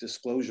my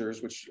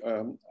disclosures, which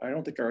I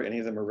don't think any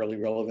of them are really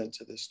relevant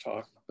to this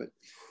talk, but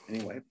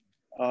anyway.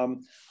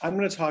 I'm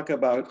going to talk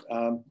about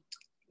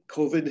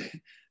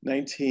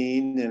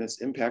COVID-19 and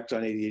its impact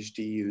on ADHD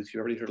youth.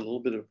 You already heard a little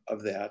bit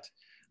of that.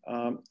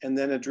 And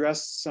then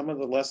address some of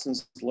the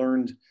lessons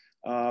learned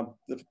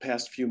the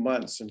past few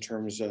months in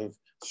terms of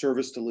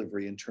service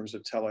delivery, in terms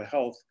of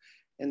telehealth,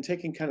 and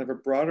taking kind of a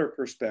broader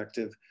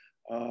perspective,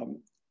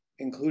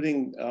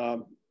 including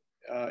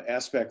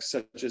aspects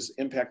such as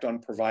impact on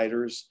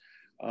providers,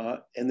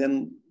 and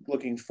then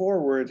looking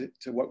forward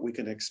to what we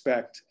can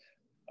expect,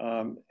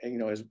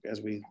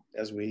 as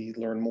we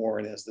learn more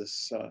and as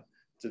this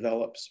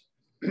develops.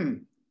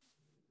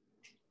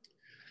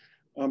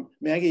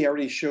 Maggie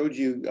already showed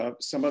you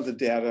some of the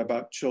data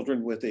about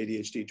children with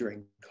ADHD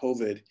during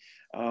COVID,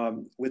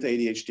 with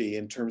ADHD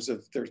in terms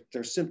of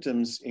their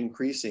symptoms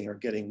increasing or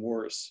getting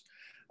worse.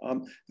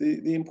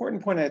 The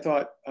important point I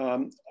thought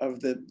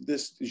of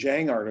this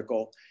Zhang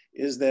article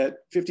is that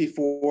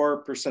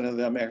 54% of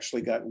them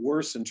actually got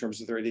worse in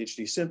terms of their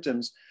ADHD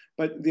symptoms.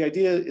 But the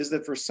idea is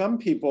that for some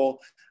people,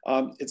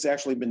 it's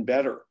actually been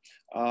better.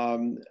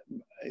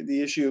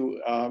 The issue,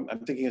 I'm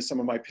thinking of some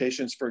of my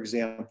patients, for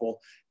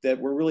example, that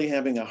were really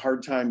having a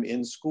hard time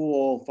in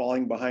school,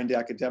 falling behind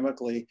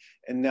academically,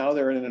 and now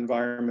they're in an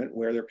environment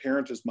where their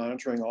parent is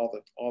monitoring all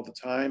the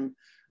time.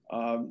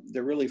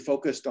 They're really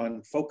focused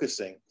on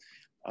focusing.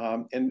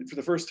 And for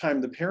the first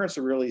time, the parents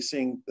are really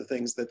seeing the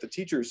things that the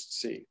teachers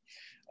see.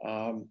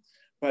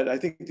 But I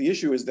think the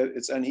issue is that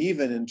it's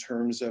uneven in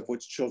terms of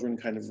which children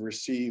kind of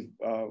receive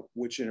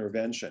which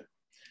intervention.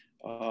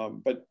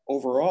 But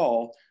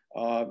overall,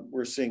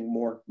 we're seeing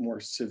more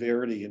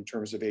severity in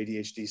terms of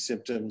ADHD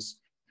symptoms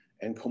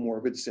and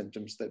comorbid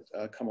symptoms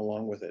that come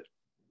along with it.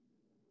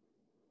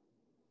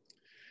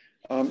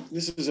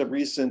 This is a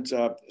recent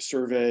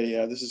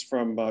survey. This is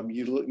from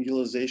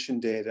utilization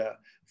data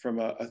from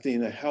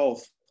Athena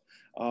Health,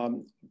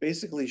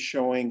 basically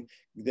showing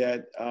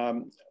that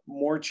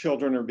more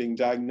children are being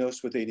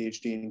diagnosed with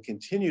ADHD and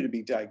continue to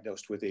be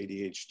diagnosed with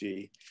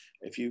ADHD.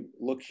 If you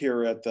look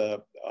here at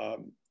the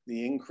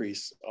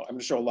increase, I'm going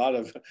to show a lot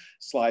of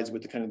slides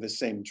with the kind of the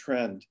same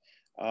trend.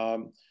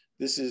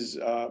 This is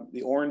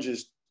the orange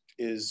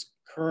is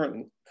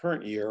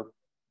current year,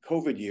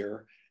 COVID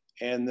year,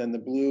 and then the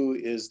blue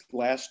is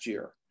last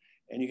year.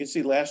 And you can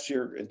see last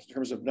year, in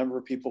terms of number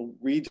of people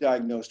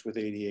re-diagnosed with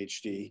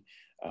ADHD,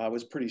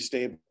 was pretty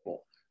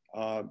stable.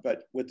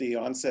 But with the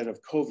onset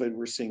of COVID,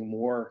 we're seeing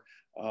more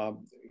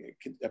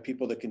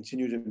people that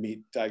continue to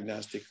meet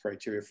diagnostic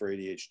criteria for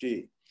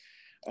ADHD.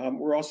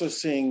 We're also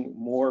seeing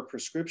more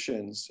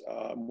prescriptions,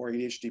 more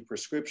ADHD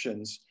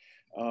prescriptions.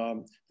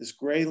 This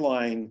gray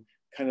line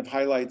kind of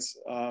highlights,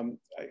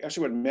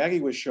 actually what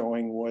Maggie was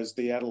showing was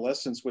the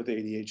adolescents with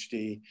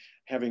ADHD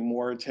having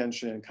more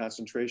attention and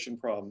concentration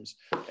problems.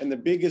 And the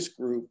biggest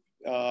group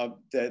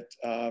that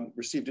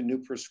received a new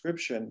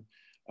prescription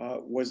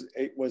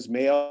was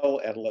male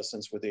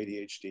adolescents with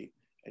ADHD.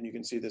 And you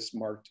can see this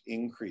marked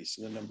increase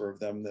in the number of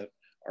them that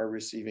are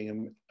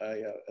receiving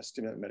a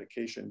stimulant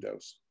medication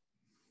dose.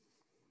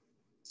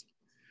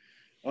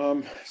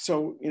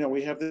 So, you know,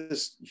 we have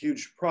this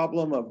huge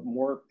problem of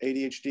more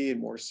ADHD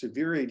and more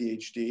severe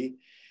ADHD,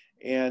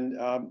 and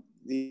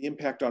the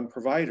impact on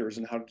providers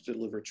and how to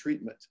deliver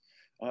treatment.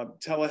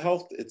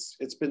 Telehealth,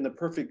 it's been the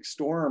perfect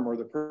storm or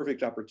the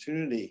perfect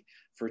opportunity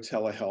for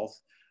telehealth.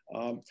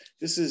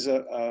 This is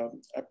a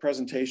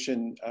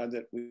presentation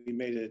that we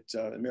made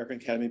at American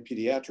Academy of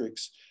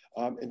Pediatrics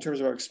in terms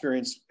of our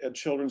experience at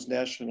Children's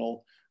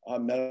National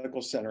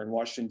Medical Center in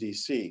Washington,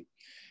 D.C.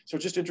 So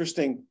just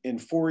interesting, in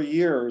 4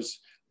 years,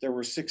 there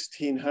were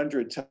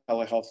 1,600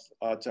 telehealth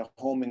to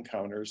home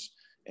encounters,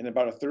 and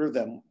about a third of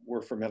them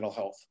were for mental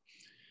health.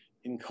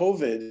 In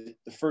COVID,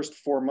 the first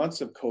 4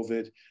 months of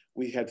COVID,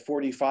 we had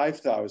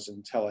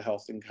 45,000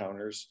 telehealth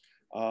encounters,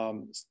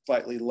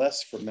 slightly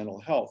less for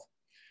mental health.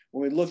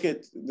 When we look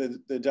at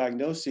the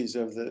diagnoses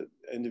of the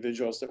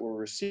individuals that were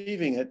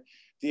receiving it,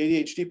 the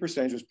ADHD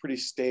percentage was pretty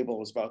stable, it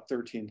was about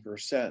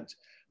 13%.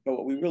 But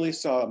what we really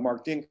saw a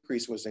marked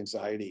increase was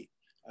anxiety,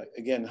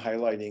 again,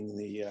 highlighting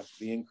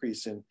the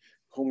increase in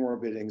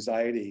comorbid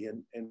anxiety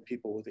in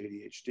people with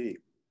ADHD.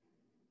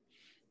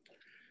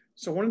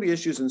 So one of the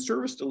issues in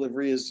service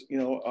delivery is, you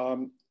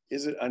know,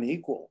 is it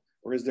unequal,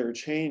 or is there a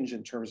change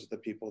in terms of the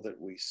people that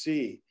we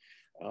see,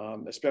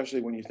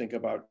 especially when you think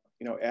about,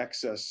 you know,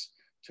 access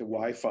to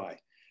Wi-Fi.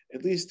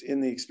 At least in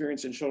the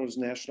experience in Children's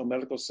National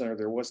Medical Center,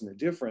 there wasn't a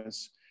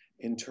difference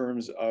in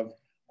terms of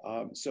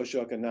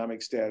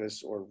socioeconomic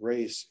status or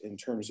race in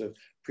terms of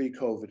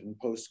pre-COVID and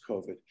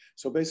post-COVID.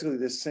 So basically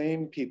the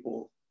same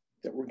people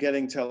that were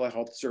getting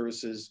telehealth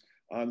services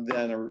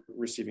then are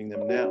receiving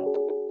them now.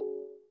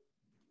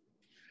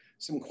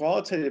 Some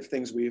qualitative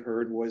things we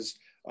heard was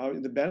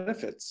the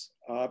benefits.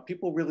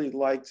 People really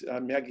liked,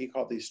 Maggie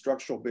called these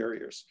structural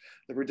barriers,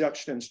 the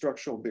reduction in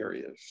structural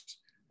barriers,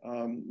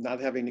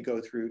 not having to go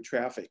through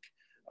traffic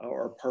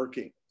or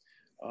parking.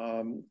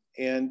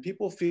 And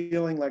people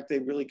feeling like they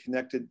really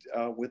connected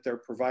with their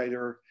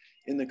provider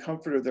in the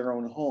comfort of their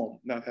own home,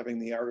 not having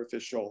the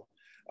artificial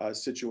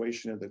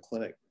situation of the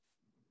clinic.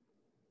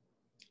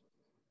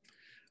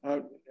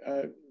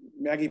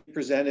 Maggie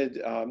presented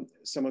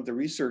some of the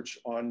research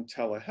on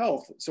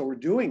telehealth. So we're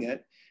doing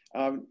it.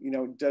 You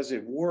know, does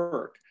it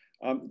work?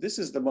 This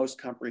is the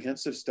most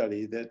comprehensive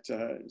study that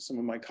some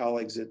of my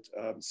colleagues at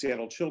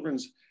Seattle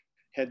Children's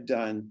had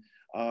done.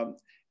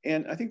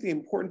 And I think the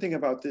important thing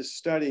about this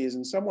study is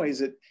in some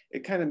ways it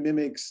kind of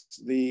mimics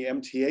the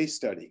MTA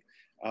study.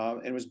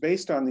 And was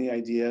based on the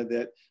idea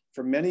that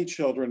for many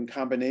children,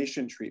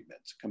 combination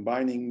treatments,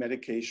 combining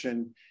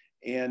medication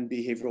and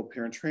behavioral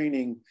parent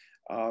training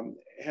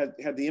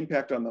had the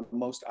impact on the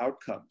most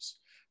outcomes.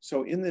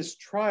 So in this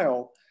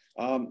trial,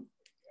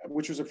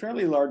 which was a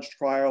fairly large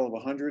trial of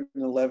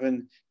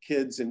 111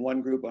 kids in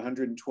one group,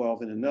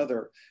 112 in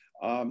another,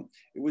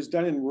 it was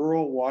done in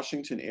rural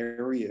Washington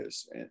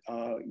areas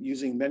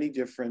using many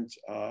different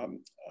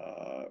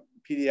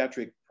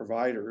pediatric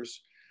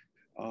providers.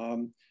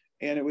 And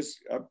it was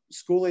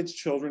school-age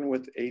children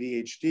with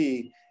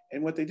ADHD.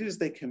 And what they did is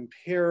they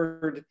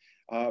compared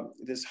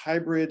this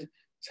hybrid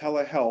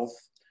telehealth,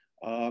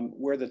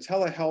 where the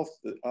telehealth,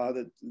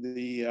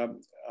 the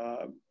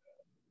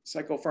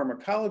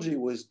Psychopharmacology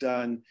was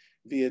done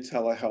via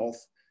telehealth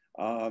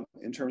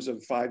in terms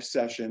of 5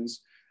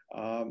 sessions.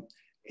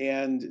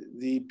 And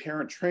the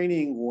parent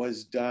training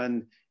was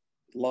done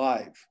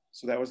live.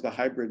 So that was the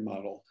hybrid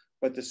model.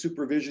 But the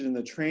supervision and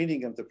the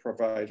training of the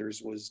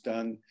providers was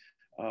done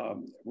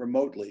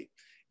remotely.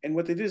 And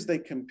what they did is they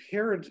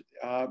compared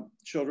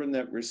children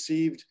that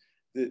received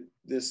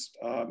this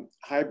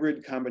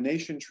hybrid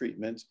combination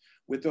treatment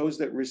with those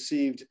that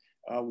received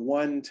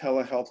one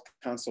telehealth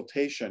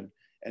consultation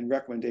and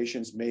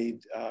recommendations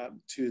made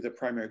to the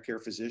primary care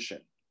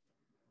physician.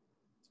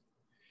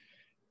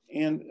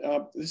 And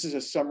this is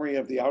a summary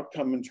of the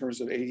outcome in terms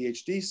of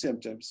ADHD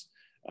symptoms.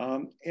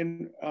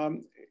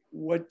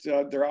 What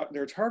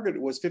their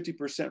target was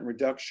 50%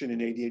 reduction in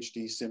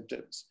ADHD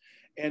symptoms.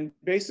 And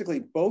basically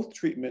both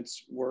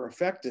treatments were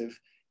effective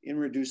in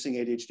reducing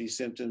ADHD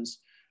symptoms,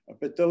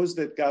 but those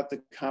that got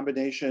the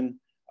combination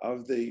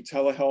of the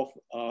telehealth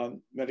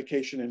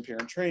medication and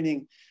parent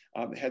training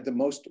had the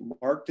most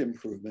marked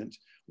improvement,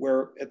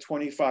 where at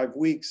 25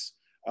 weeks,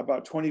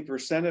 about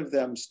 20% of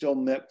them still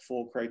met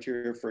full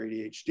criteria for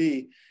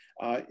ADHD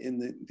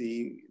in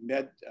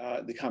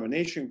the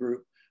combination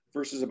group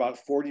versus about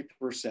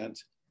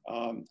 40%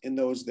 in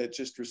those that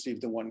just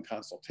received the one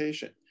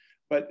consultation.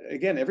 But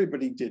again,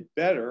 everybody did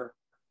better,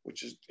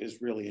 which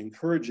is really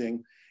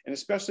encouraging, and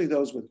especially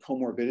those with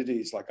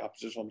comorbidities like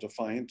oppositional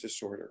defiant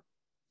disorder.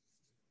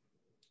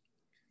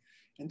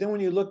 And then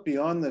when you look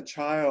beyond the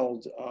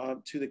child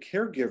to the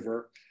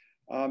caregiver,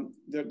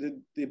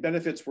 the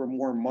benefits were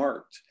more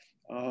marked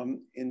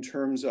in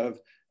terms of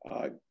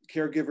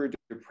caregiver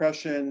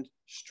depression,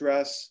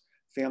 stress,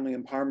 family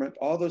empowerment.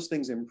 All those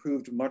things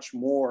improved much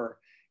more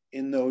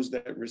in those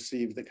that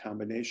received the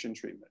combination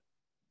treatment.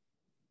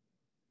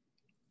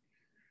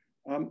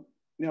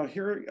 Now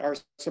here are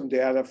some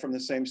data from the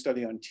same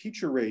study on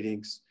teacher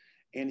ratings.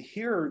 And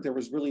here there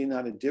was really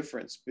not a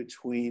difference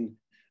between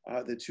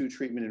the two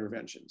treatment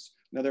interventions.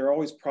 Now there are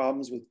always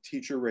problems with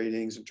teacher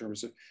ratings in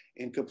terms of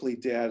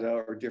incomplete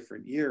data or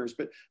different years,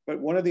 but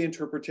one of the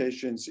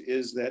interpretations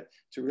is that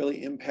to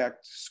really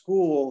impact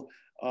school,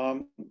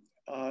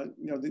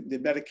 the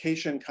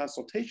medication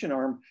consultation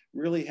arm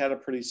really had a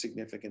pretty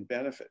significant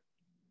benefit.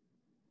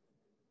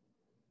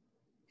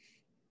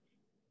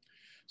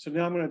 So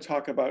now I'm going to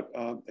talk about,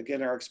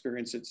 again, our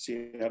experience at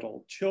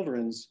Seattle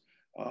Children's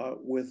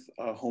with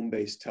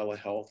home-based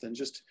telehealth, and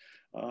just,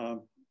 a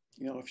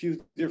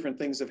few different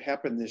things have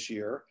happened this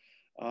year.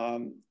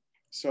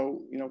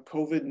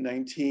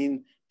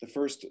 COVID-19, the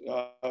first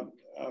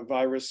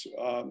virus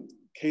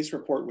case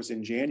report was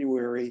in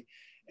January,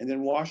 and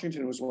then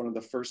Washington was one of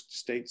the first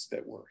states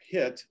that were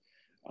hit,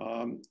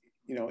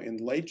 in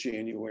late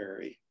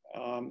January.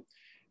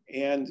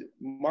 And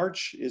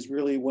March is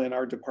really when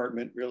our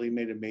department really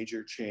made a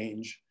major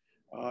change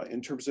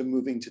in terms of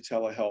moving to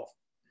telehealth.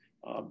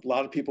 A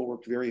lot of people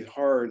worked very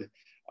hard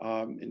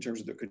in terms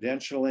of the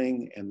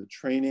credentialing and the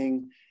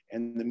training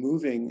and the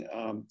moving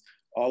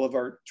all of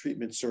our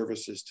treatment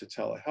services to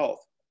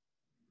telehealth.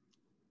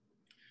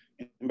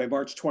 And by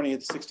March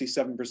 20th,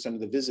 67% of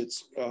the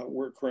visits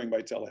were occurring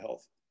by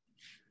telehealth.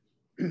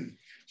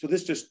 So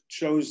this just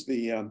shows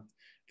the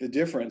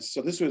difference.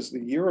 So this was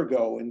the year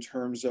ago in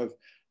terms of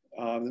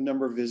the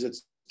number of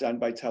visits done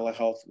by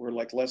telehealth were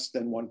like less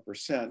than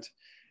 1%.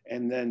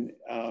 And then,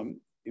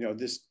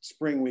 this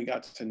spring we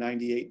got to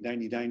 98,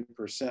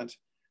 99%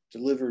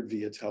 delivered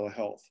via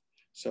telehealth.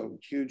 So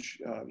huge,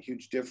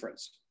 huge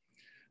difference.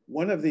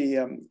 One of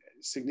the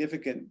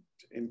significant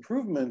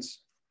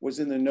improvements was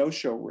in the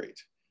no-show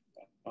rate,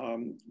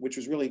 which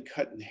was really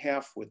cut in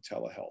half with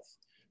telehealth.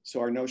 So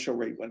our no-show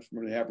rate went from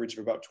an average of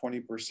about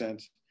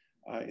 20%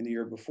 in the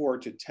year before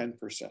to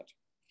 10%.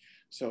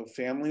 So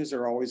families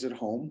are always at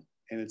home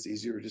and it's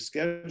easier to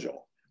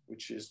schedule,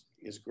 which is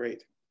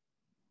great.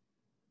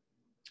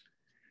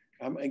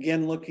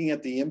 Again, looking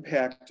at the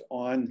impact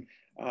on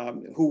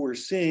who we're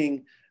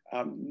seeing,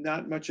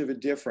 not much of a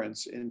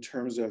difference in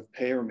terms of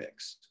payer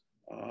mix.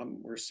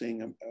 We're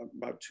seeing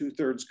about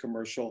 2/3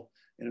 commercial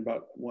and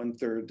about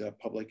 1/3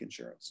 public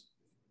insurance.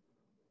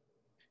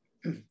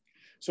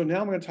 So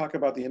now I'm going to talk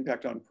about the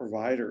impact on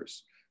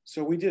providers.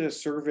 So we did a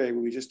survey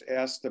where we just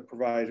asked the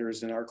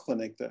providers in our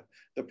clinic,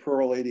 the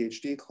Pearl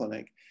ADHD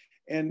clinic,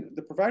 and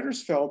the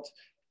providers felt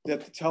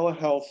that the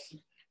telehealth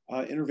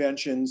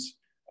interventions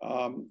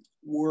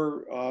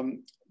were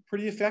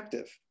pretty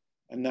effective.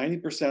 And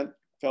 90%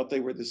 felt they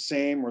were the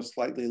same or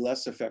slightly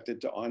less effective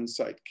to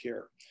on-site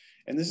care.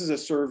 And this is a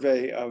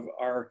survey of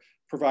our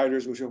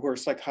providers, who are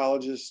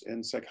psychologists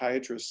and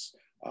psychiatrists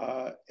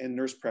and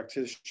nurse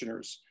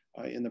practitioners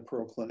in the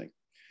Pearl Clinic.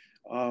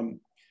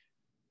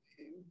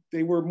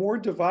 They were more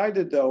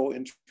divided, though,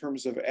 in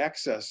terms of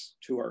access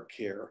to our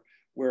care,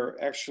 where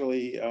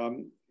actually,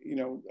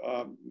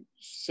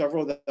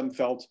 several of them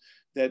felt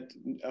that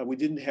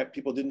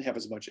people didn't have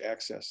as much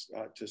access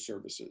to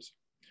services.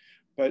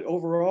 But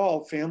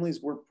overall,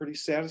 families were pretty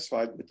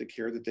satisfied with the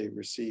care that they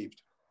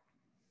received.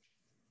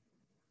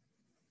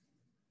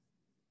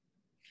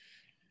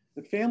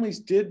 The families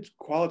did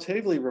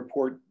qualitatively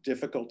report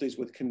difficulties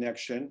with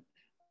connection,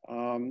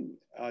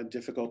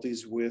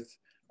 difficulties with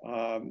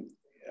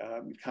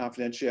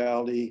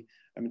confidentiality.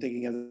 I'm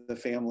thinking of the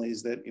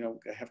families that, you know,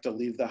 have to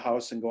leave the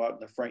house and go out in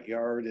the front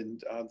yard,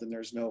 and then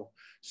there's no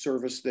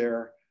service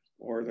there,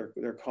 or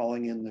they're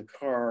calling in the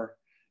car,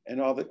 and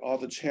all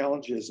the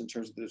challenges in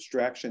terms of the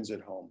distractions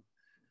at home.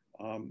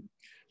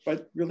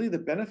 But really the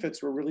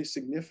benefits were really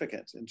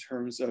significant in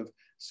terms of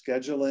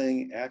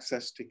scheduling,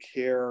 access to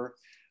care,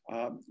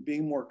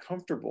 being more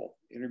comfortable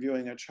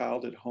interviewing a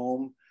child at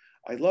home.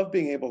 I love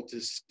being able to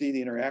see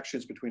the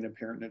interactions between a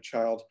parent and a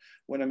child.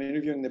 When I'm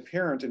interviewing the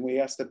parent and we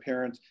ask the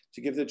parent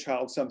to give the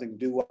child something to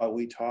do while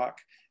we talk,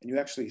 and you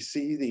actually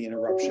see the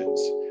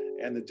interruptions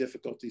and the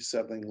difficulty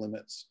settling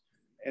limits.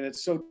 And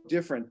it's so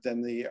different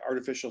than the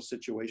artificial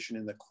situation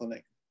in the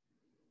clinic.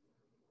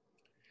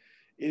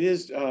 It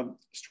is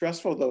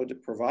stressful though to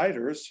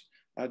providers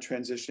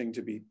transitioning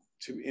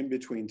to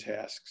in-between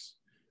tasks.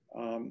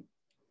 And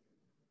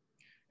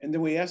then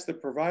we asked the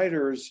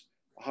providers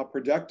how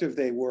productive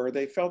they were.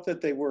 They felt that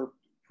they were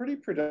pretty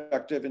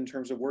productive in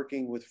terms of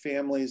working with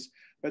families,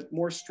 but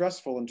more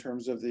stressful in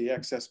terms of the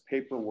excess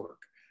paperwork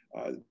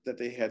that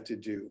they had to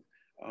do.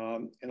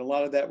 And a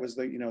lot of that was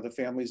the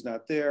family's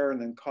not there,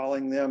 and then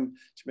calling them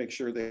to make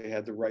sure they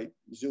had the right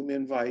Zoom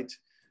invite.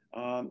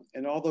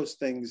 And all those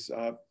things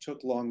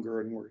took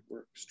longer and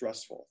were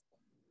stressful.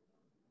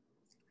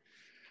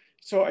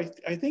 So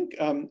I think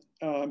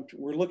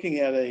we're looking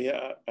at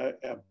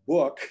a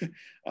book,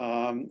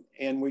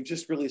 and we've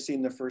just really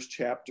seen the first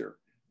chapter.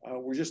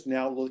 We're just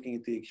now looking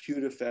at the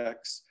acute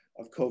effects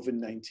of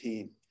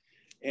COVID-19.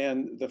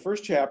 And the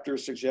first chapter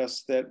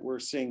suggests that we're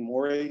seeing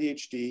more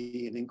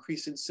ADHD, an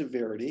increase in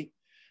severity.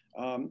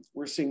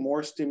 We're seeing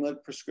more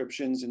stimulant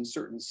prescriptions in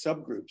certain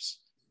subgroups,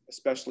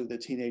 especially the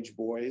teenage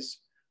boys.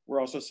 We're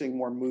also seeing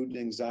more mood and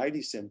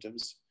anxiety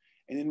symptoms.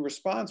 And in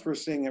response, we're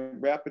seeing a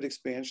rapid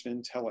expansion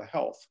in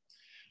telehealth.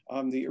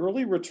 The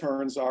early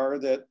returns are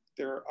that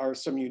there are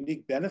some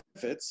unique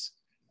benefits.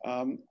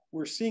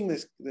 We're seeing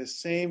the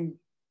same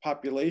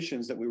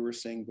populations that we were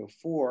seeing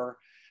before.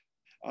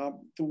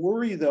 The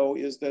worry, though,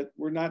 is that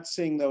we're not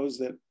seeing those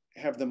that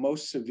have the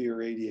most severe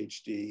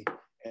ADHD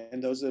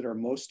and those that are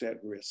most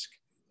at risk.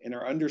 And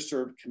our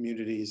underserved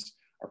communities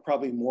are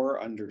probably more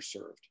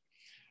underserved.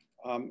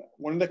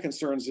 One of the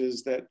concerns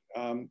is that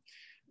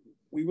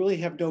we really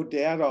have no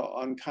data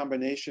on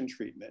combination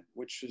treatment,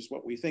 which is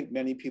what we think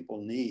many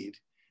people need.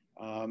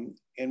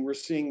 And we're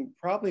seeing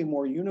probably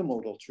more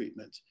unimodal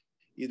treatment,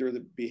 either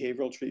the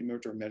behavioral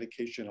treatment or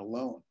medication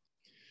alone.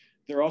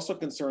 There are also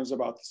concerns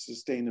about the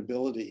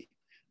sustainability.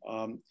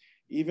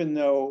 Even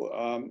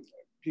though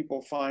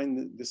people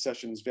find the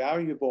sessions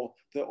valuable,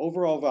 the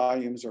overall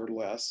volumes are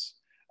less,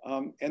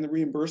 and the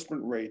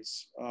reimbursement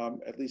rates,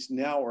 at least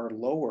now, are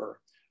lower.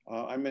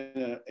 I'm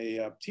in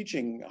a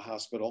teaching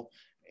hospital,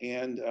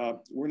 and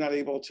we're not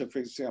able to, for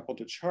example,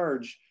 to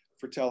charge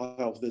for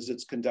telehealth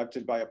visits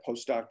conducted by a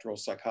postdoctoral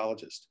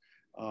psychologist.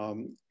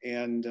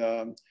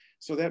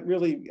 So that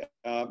really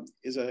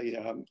is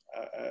a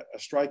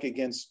strike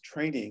against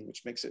training,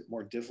 which makes it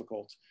more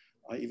difficult,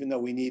 even though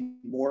we need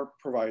more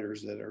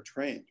providers that are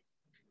trained.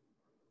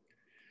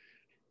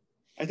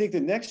 I think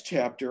the next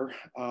chapter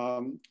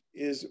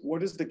is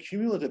what is the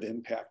cumulative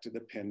impact of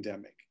the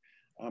pandemic?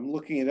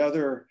 Looking at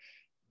other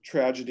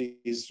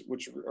tragedies,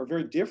 which are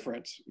very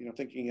different,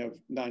 thinking of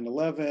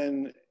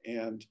 9/11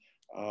 and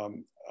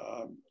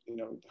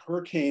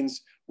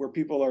hurricanes, where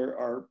people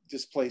are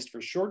displaced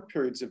for short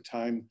periods of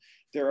time.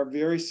 There are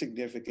very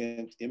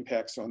significant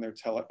impacts on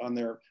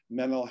their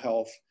mental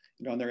health,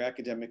 on their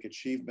academic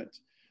achievement.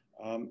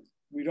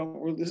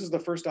 This is the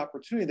first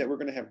opportunity that we're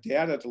going to have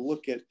data to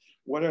look at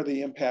what are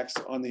the impacts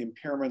on the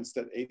impairments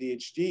that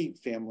ADHD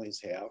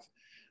families have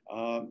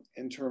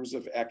in terms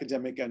of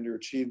academic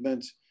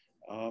underachievement.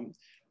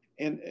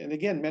 And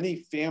again, many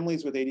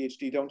families with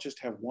ADHD don't just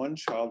have one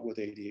child with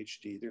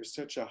ADHD. There's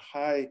such a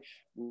high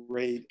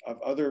rate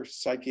of other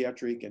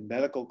psychiatric and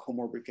medical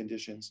comorbid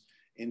conditions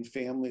in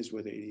families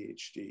with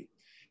ADHD.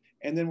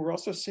 And then we're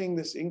also seeing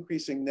this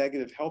increasing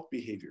negative health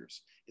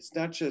behaviors. It's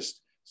not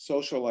just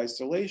social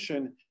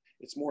isolation,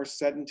 it's more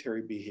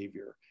sedentary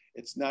behavior.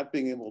 It's not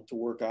being able to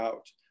work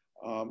out.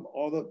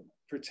 All the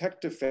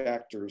protective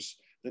factors,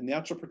 the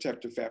natural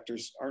protective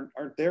factors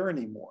aren't there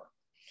anymore.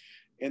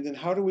 And then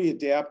how do we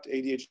adapt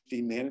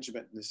ADHD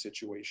management in this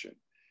situation?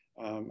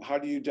 How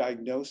do you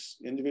diagnose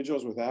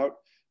individuals without,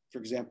 for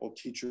example,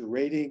 teacher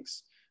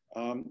ratings?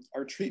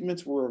 Our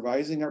treatments, we're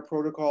revising our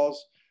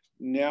protocols.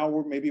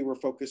 Now maybe we're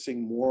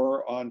focusing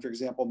more on, for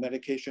example,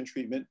 medication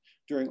treatment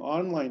during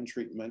online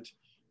treatment,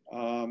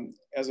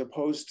 as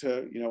opposed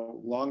to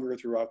longer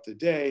throughout the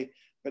day.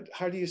 But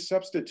how do you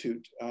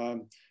substitute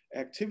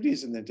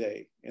activities in the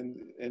day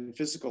and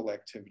physical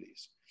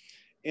activities?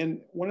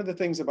 And one of the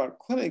things about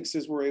clinics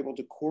is we're able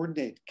to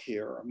coordinate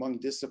care among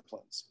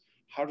disciplines.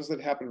 How does that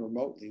happen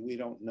remotely? We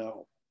don't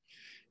know.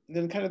 And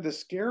then kind of the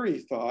scary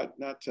thought,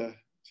 not to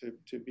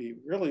be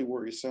really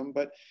worrisome,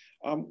 but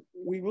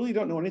we really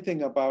don't know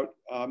anything about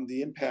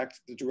the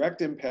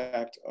direct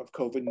impact of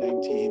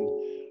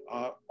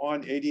COVID-19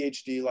 on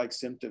ADHD-like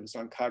symptoms,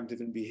 on cognitive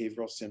and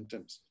behavioral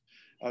symptoms.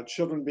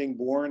 children being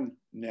born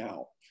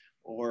now,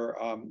 or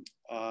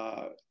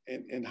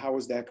and how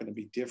is that going to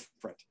be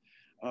different?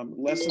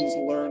 Lessons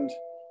learned,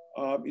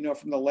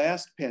 from the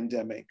last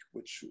pandemic,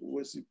 which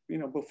was,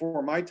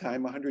 before my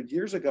time, 100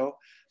 years ago,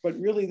 but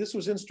really this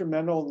was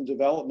instrumental in the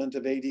development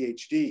of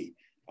ADHD.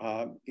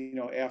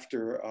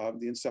 After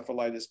the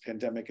encephalitis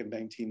pandemic in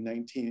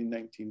 1919 and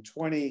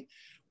 1920,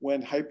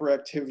 when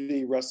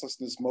hyperactivity,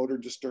 restlessness, motor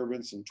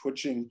disturbance, and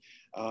twitching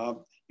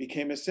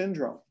became a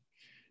syndrome.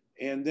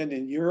 And then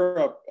in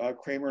Europe,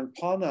 Kramer and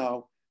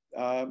Pollnow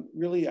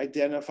really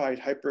identified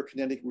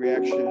hyperkinetic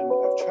reaction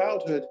of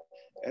childhood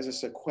as a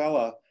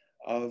sequela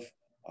of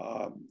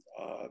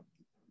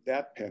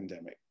that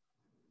pandemic.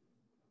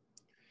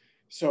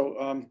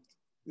 So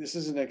this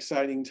is an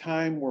exciting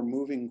time. We're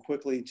moving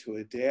quickly to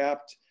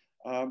adapt,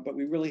 but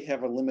we really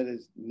have a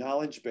limited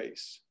knowledge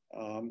base.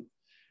 I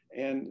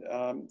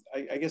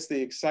guess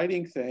the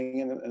exciting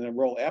thing, and a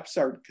role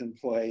AppSART can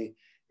play,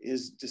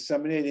 is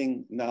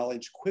disseminating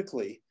knowledge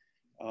quickly,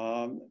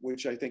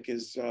 which I think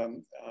is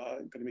going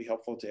to be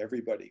helpful to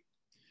everybody.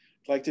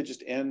 I'd like to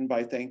just end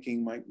by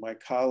thanking my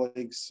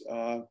colleagues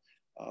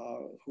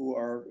who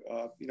are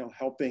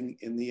helping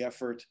in the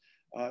effort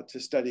to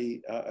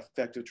study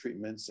effective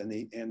treatments and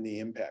the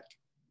impact.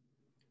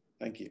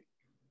 Thank you.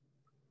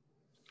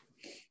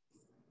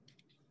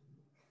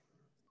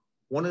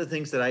 One of the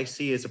things that I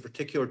see as a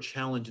particular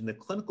challenge in the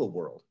clinical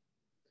world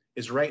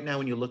is right now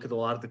when you look at a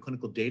lot of the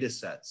clinical data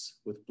sets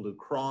with Blue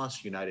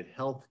Cross, United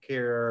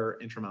Healthcare,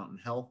 Intermountain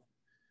Health,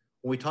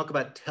 when we talk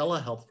about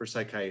telehealth for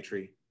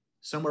psychiatry,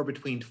 somewhere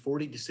between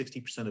 40 to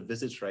 60% of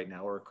visits right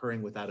now are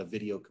occurring without a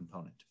video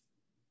component.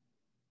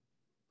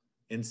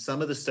 In some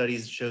of the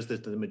studies, it shows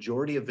that the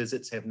majority of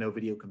visits have no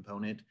video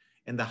component,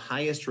 and the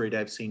highest rate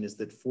I've seen is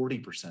that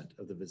 40%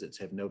 of the visits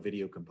have no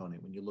video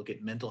component when you look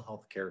at mental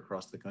health care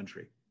across the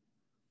country.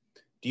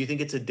 Do you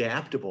think it's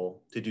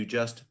adaptable to do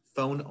just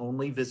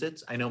phone-only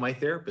visits? I know my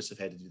therapists have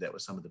had to do that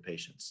with some of the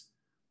patients.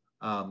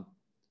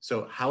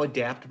 So how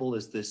adaptable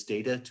is this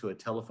data to a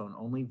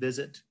telephone-only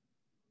visit?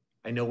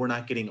 I know we're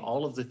not getting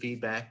all of the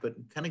feedback, but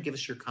kind of give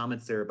us your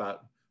comments there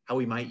about how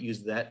we might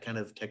use that kind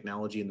of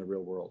technology in the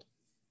real world.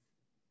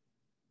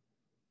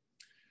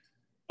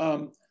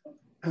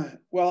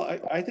 Well,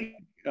 I think,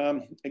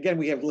 again,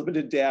 we have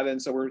limited data,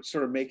 and so we're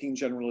sort of making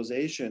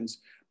generalizations.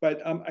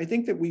 But I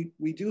think that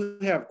we do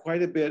have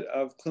quite a bit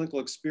of clinical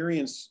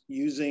experience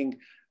using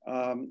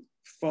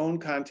phone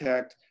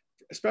contact,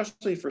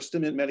 especially for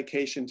stimulant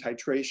medication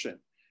titration.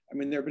 I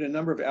mean, there have been a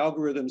number of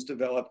algorithms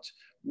developed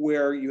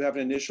where you have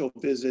an initial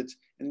visit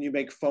and you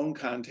make phone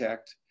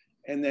contact,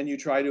 and then you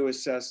try to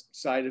assess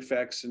side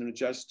effects and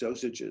adjust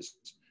dosages.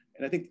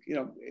 And I think,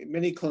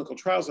 many clinical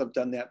trials have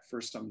done that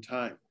for some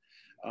time.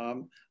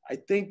 I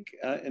think,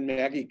 and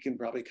Maggie can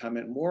probably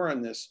comment more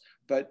on this,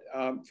 but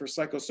for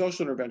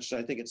psychosocial intervention,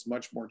 I think it's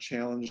much more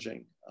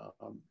challenging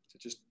to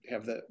just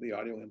have the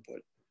audio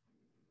input.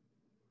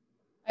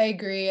 I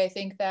agree. I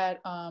think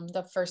that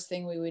the first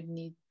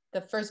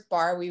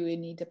bar we would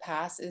need to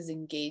pass is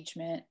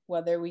engagement,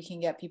 whether we can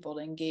get people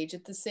to engage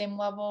at the same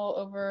level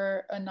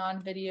over a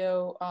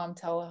non-video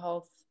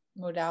telehealth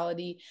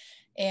modality.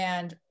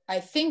 And I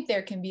think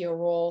there can be a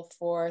role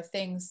for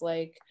things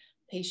like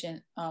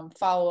patient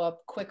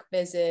follow-up, quick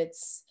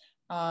visits.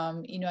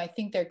 I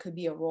think there could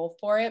be a role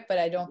for it, but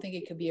I don't think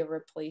it could be a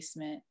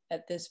replacement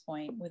at this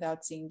point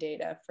without seeing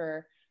data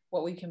for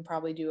what we can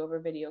probably do over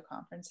video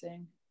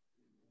conferencing.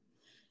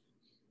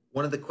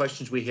 One of the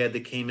questions we had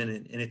that came in,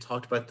 and it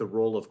talked about the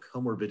role of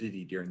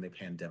comorbidity during the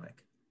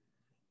pandemic.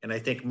 And I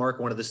think, Mark,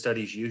 one of the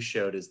studies you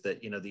showed is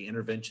that, the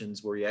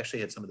interventions where you actually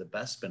had some of the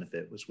best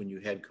benefit was when you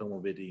had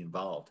comorbidity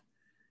involved.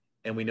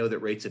 And we know that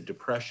rates of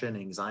depression,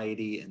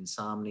 anxiety,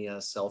 insomnia,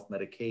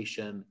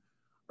 self-medication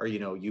are,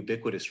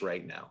 ubiquitous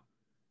right now.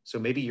 So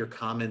maybe your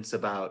comments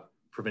about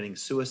preventing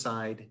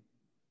suicide,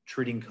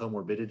 treating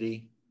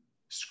comorbidity,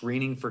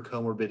 screening for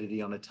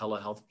comorbidity on a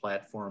telehealth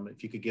platform,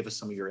 if you could give us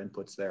some of your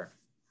inputs there.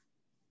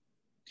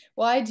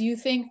 Well, I do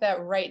think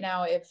that right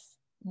now, if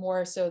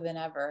more so than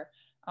ever,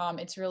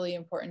 it's really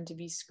important to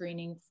be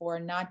screening for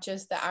not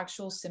just the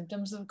actual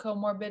symptoms of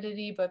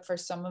comorbidity, but for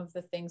some of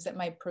the things that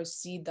might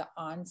precede the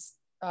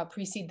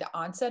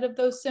onset of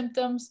those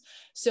symptoms.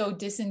 So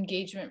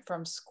disengagement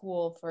from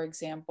school, for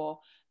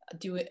example,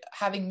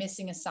 having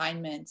missing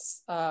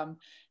assignments,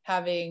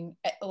 having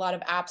a lot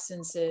of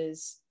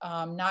absences,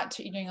 not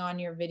turning on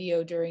your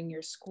video during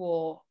your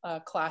school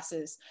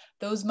classes.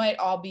 Those might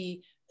all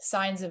be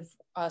signs of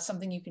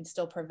something you can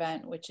still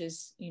prevent, which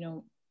is,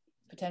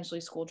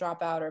 potentially school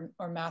dropout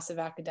or massive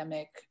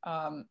academic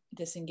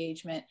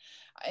disengagement.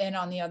 And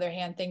on the other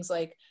hand, things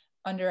like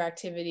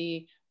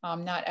underactivity,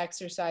 not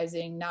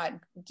exercising, not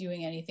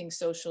doing anything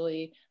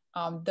socially,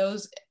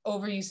 those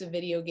overuse of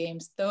video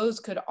games,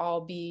 those could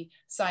all be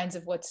signs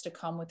of what's to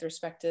come with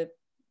respect to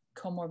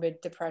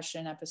comorbid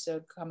depression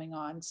episode coming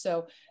on.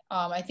 So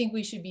I think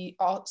we should be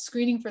all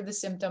screening for the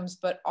symptoms,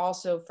 but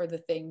also for the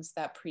things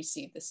that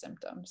precede the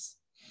symptoms.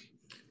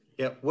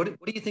 Yeah, what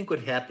do you think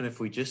would happen if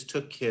we just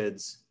took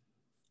kids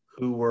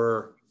who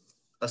were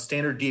a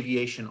standard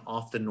deviation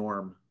off the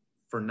norm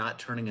for not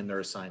turning in their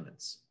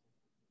assignments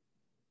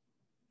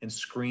and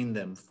screen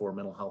them for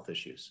mental health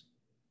issues.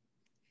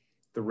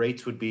 The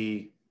rates would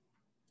be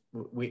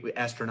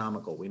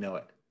astronomical, we know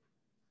it.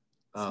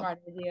 Smart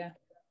idea.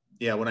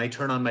 Yeah, when I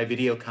turn on my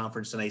video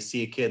conference and I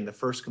see a kid and the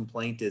first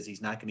complaint is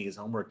he's not getting his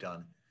homework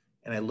done,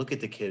 and I look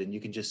at the kid and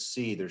you can just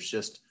see there's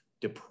just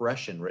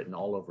depression written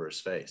all over his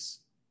face.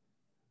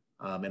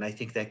 And I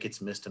think that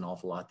gets missed an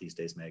awful lot these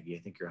days, Maggie. I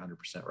think you're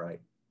 100% right.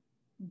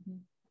 Mm-hmm.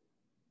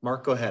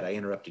 Mark, go ahead. I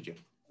interrupted you.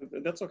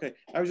 That's okay.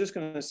 I was just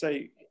going to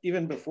say,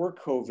 even before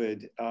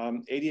COVID,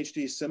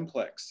 ADHD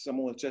simplex,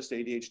 someone with just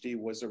ADHD,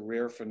 was a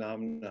rare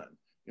phenomenon.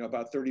 You know,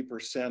 about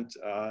 30%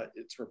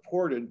 it's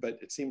reported, but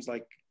it seems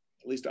like,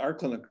 at least our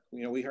clinic,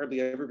 you know, we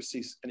hardly ever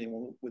see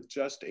anyone with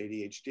just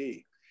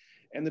ADHD.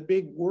 And the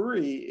big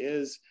worry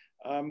is,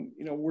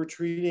 you know, we're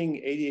treating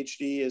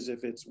ADHD as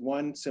if it's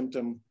one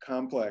symptom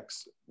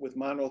complex with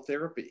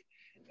monotherapy.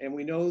 And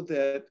we know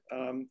that,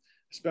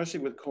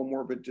 especially with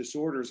comorbid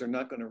disorders, are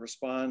not going to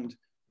respond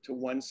to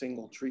one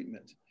single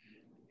treatment.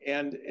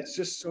 And it's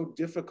just so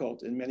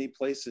difficult in many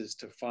places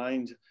to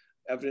find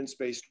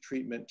evidence-based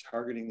treatment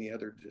targeting the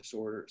other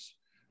disorders.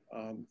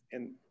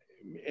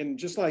 And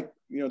just like,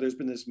 you know, there's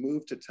been this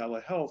move to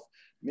telehealth,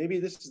 maybe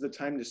this is the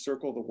time to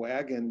circle the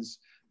wagons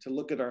to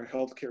look at our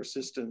healthcare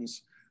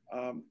systems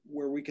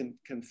where we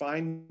can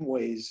find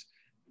ways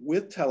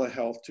with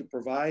telehealth to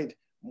provide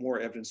more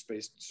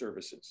evidence-based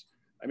services.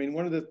 I mean,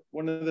 one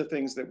of the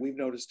things that we've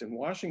noticed in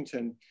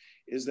Washington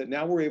is that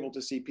now we're able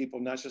to see people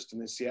not just in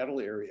the Seattle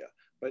area,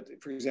 but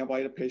for example, I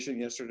had a patient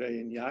yesterday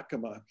in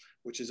Yakima,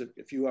 which is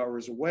a few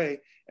hours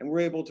away, and we're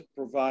able to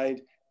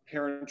provide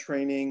parent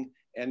training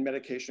and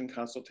medication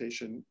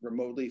consultation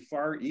remotely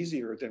far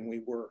easier than we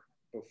were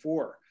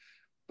before.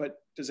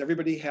 But does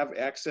everybody have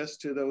access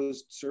to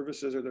those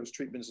services or those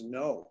treatments?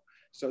 No.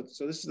 So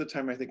this is the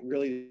time, I think,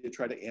 really to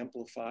try to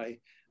amplify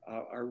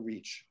our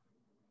reach,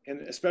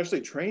 and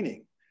especially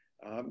training,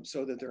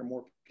 so that there are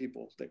more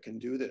people that can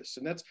do this.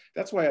 And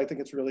that's why I think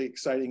it's really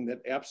exciting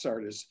that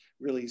AppSART is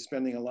really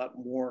spending a lot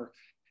more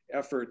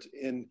effort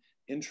in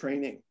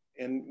training.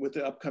 And with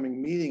the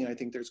upcoming meeting, I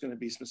think there's going to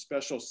be some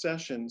special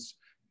sessions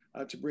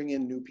to bring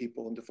in new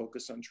people and to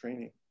focus on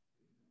training.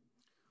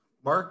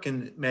 Mark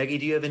and Maggie,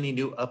 do you have any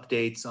new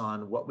updates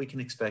on what we can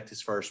expect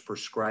as far as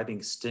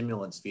prescribing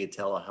stimulants via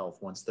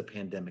telehealth once the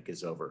pandemic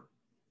is over?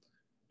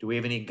 Do we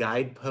have any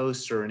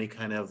guideposts or any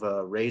kind of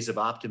rays of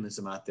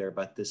optimism out there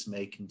about this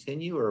may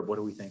continue, or what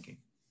are we thinking?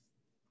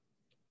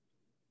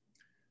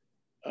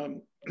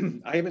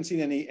 I haven't seen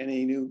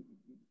any new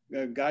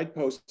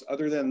guideposts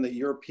other than the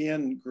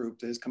European group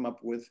that has come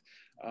up with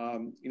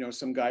you know,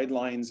 some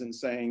guidelines and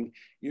saying,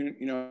 you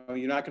know,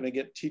 you're not going to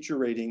get teacher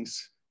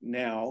ratings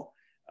now,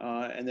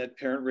 and that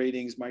parent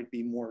ratings might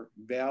be more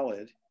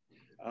valid.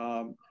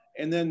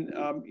 And then,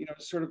 you know,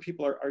 sort of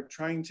people are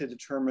trying to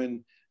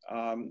determine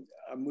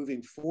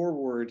moving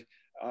forward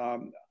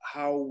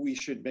how we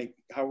should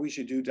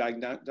do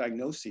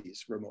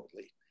diagnoses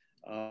remotely.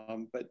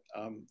 But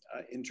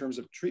in terms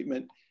of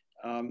treatment,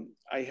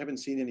 I haven't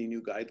seen any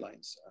new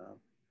guidelines.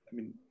 I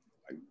mean,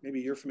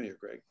 maybe you're familiar,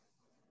 Greg.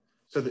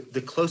 So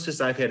the closest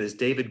I've had is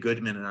David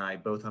Goodman and I,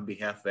 both on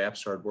behalf of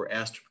AppSART, were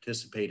asked to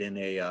participate in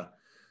a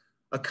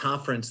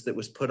conference that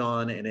was put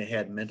on, and it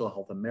had Mental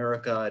Health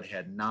America, it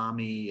had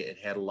NAMI, it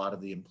had a lot of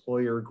the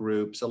employer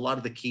groups, a lot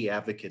of the key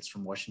advocates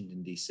from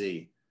Washington,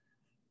 D.C.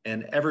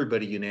 And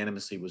everybody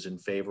unanimously was in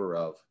favor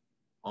of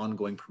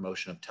ongoing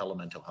promotion of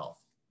telemental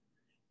health.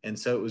 And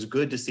so it was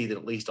good to see that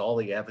at least all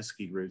the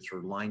advocacy groups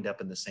were lined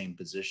up in the same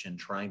position,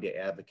 trying to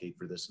advocate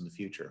for this in the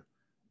future.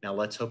 Now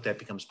let's hope that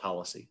becomes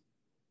policy.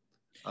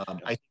 I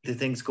think the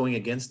things going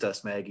against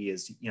us, Maggie,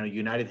 is, you know,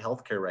 United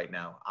Healthcare right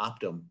now,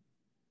 Optum,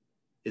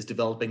 is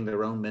developing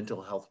their own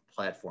mental health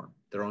platform,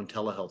 their own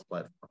telehealth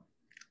platform.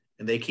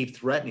 And they keep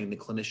threatening the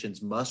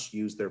clinicians must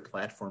use their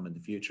platform in the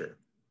future.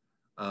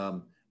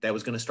 That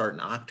was going to start in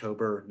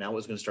October. Now it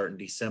was going to start in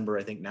December.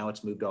 I think now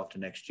it's moved off to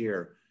next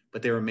year.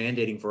 But they were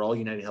mandating for all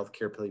United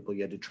Healthcare people,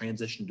 you had to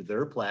transition to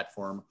their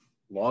platform,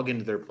 log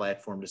into their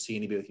platform to see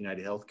anybody with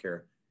United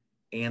Healthcare,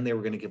 and they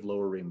were going to give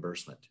lower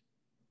reimbursement.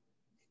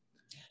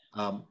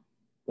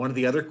 One of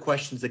the other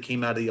questions that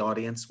came out of the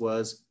audience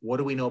was, what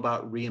do we know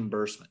about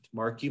reimbursement?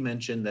 Mark, you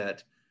mentioned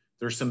that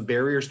there's some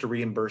barriers to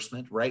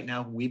reimbursement. Right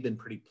now, we've been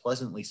pretty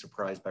pleasantly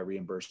surprised by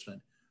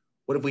reimbursement.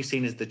 What have we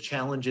seen as the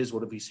challenges?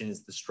 What have we seen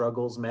as the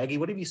struggles? Maggie,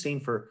 what have you seen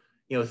for,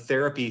 you know,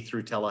 therapy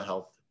through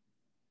telehealth?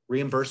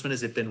 Reimbursement,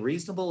 has it been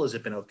reasonable? Has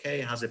it been okay?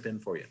 How's it been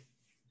for you?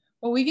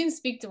 Well, we can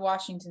speak to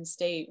Washington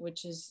State,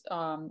 which is,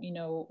 you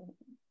know,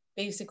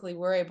 basically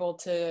we're able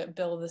to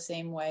bill the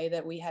same way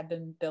that we had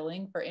been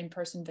billing for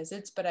in-person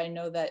visits, but I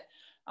know that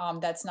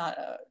that's not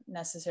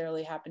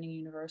necessarily happening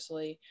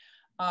universally.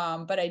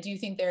 But I do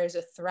think there is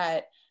a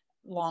threat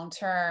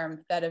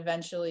long-term that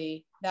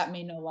eventually that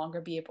may no longer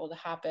be able to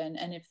happen.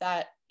 And if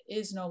that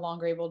is no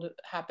longer able to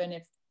happen,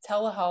 if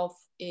telehealth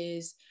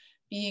is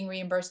being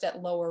reimbursed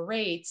at lower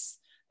rates,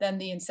 then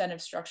the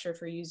incentive structure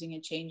for using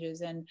it changes.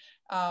 And,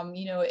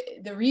 you know,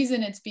 the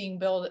reason it's being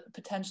billed,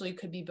 potentially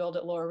could be billed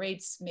at lower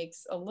rates,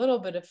 makes a little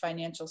bit of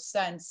financial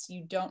sense.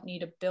 You don't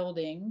need a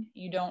building.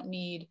 You don't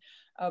need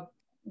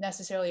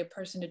necessarily a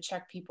person to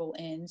check people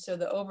in. So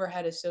the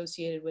overhead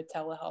associated with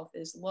telehealth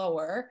is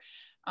lower.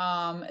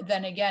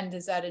 Then again,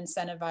 does that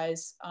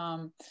incentivize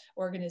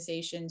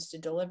organizations to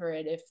deliver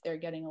it if they're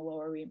getting a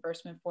lower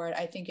reimbursement for it?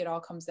 I think it all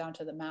comes down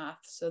to the math.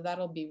 So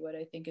that'll be what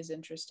I think is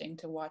interesting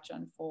to watch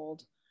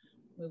unfold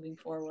moving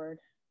forward.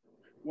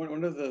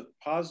 One of the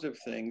positive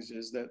things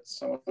is that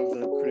some of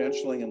the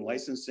credentialing and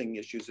licensing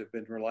issues have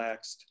been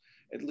relaxed,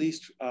 at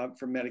least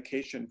for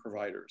medication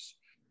providers.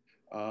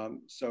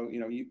 So, you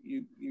know,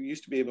 you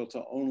used to be able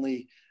to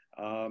only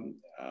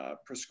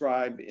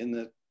prescribe in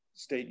the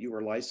state you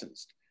were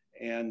licensed.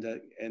 And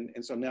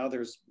so now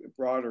there's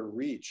broader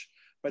reach,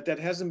 but that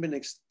hasn't been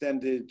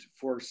extended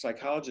for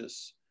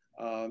psychologists.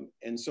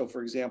 And so,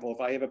 for example,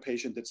 if I have a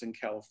patient that's in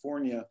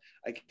California,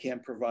 I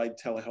can't provide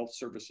telehealth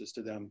services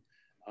to them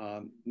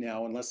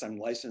now unless I'm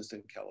licensed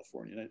in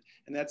California.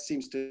 And that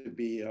seems to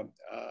be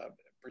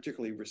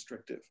particularly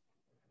restrictive.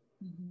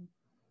 Mm-hmm.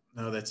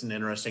 No, that's an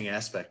interesting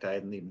aspect I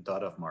hadn't even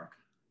thought of, Mark.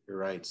 You're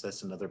right. So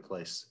that's another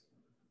place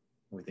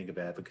when we think of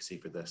advocacy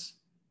for this.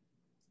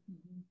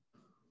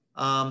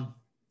 Mm-hmm.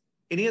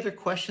 Any other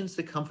questions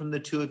that come from the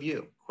two of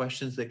you?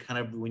 Questions that kind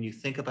of, when you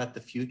think about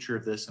the future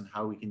of this and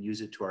how we can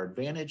use it to our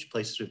advantage,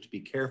 places we have to be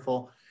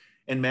careful.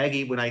 And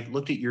Maggie, when I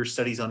looked at your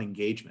studies on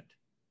engagement,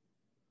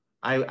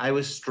 I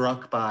was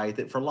struck by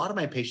that for a lot of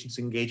my patients,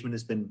 engagement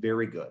has been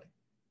very good.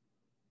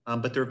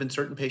 But there have been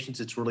certain patients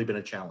it's really been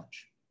a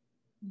challenge.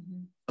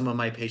 Mm-hmm. Some of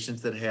my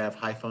patients that have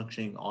high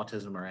functioning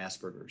autism or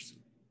Asperger's,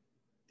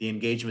 the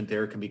engagement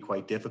there can be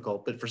quite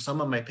difficult. But for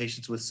some of my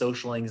patients with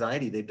social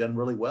anxiety, they've done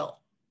really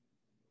well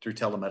through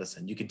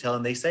telemedicine. You can tell,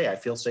 and they say, I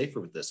feel safer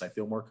with this. I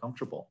feel more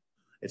comfortable.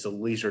 It's a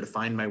little easier to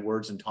find my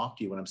words and talk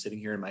to you when I'm sitting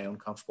here in my own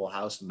comfortable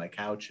house and my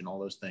couch and all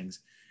those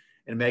things.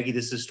 And Maggie,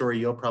 this is a story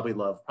you'll probably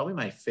love. Probably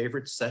my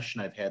favorite session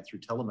I've had through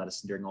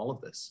telemedicine during all of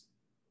this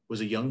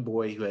was a young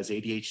boy who has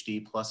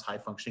ADHD plus high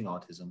functioning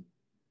autism.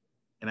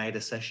 And I had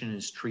a session in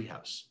his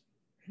treehouse.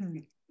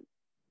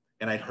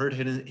 And I'd heard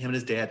him and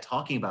his dad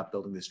talking about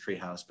building this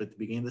treehouse, but at the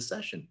beginning of the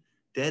session,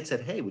 Dad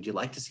said, hey, would you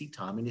like to see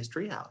Tom in his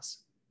treehouse?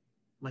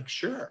 I'm like,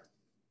 sure.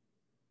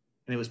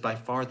 And it was by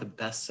far the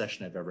best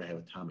session I've ever had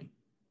with Tommy.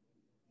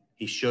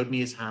 He showed me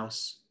his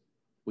house.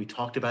 We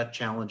talked about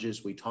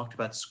challenges. We talked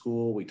about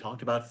school. We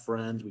talked about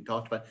friends. We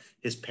talked about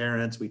his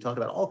parents. We talked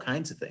about all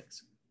kinds of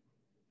things.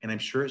 And I'm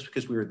sure it's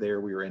because we were there,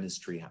 we were in his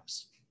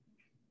treehouse.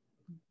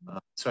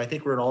 So I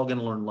think we're all going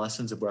to learn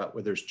lessons about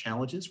where there's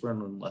challenges. We're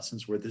going to learn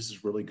lessons where this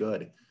is really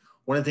good.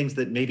 One of the things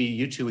that maybe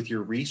you two with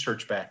your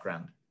research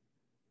background,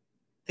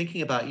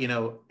 thinking about, you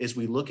know, as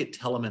we look at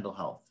telemental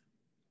health,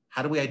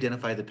 how do we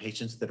identify the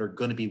patients that are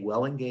going to be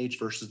well engaged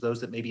versus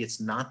those that maybe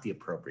it's not the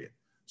appropriate?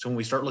 So when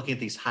we start looking at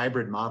these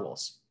hybrid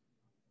models,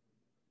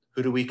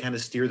 who do we kind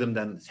of steer them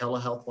down the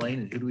telehealth lane?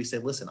 And who do we say,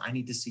 listen, I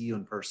need to see you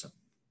in person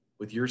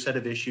with your set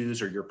of issues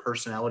or your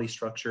personality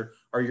structure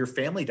or your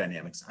family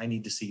dynamics. I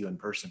need to see you in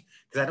person.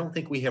 Because I don't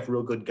think we have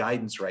real good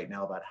guidance right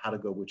now about how to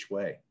go which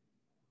way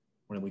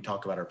when we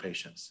talk about our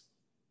patients.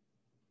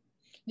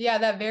 Yeah,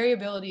 that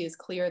variability is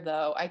clear,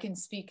 though. I can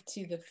speak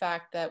to the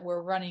fact that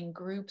we're running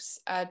groups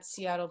at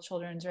Seattle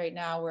Children's right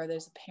now where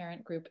there's a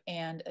parent group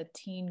and a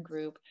teen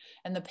group,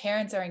 and the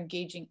parents are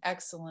engaging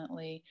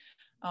excellently,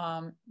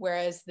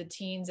 whereas the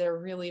teens are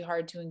really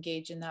hard to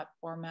engage in that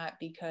format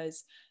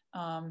because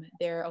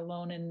they're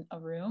alone in a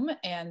room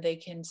and they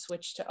can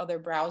switch to other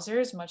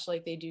browsers, much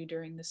like they do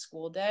during the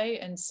school day.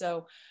 And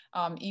so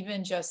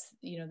even just,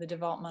 you know, the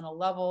developmental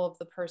level of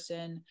the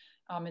person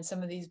and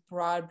some of these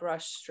broad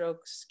brush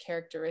strokes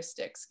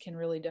characteristics can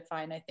really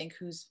define, I think,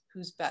 who's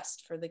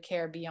best for the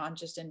care beyond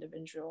just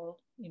individual,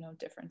 you know,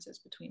 differences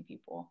between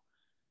people.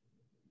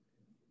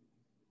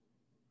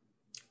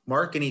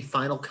 Mark, any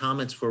final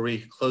comments before we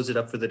close it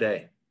up for the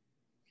day?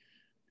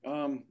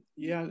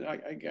 Yeah,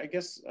 I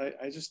guess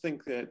I just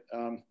think that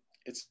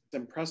it's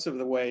impressive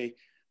the way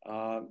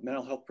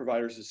mental health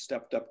providers have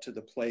stepped up to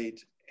the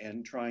plate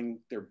and trying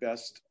their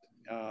best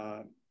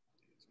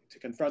to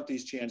confront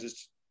these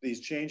changes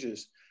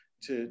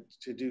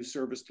to do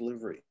service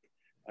delivery.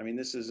 I mean,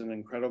 this is an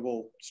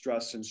incredible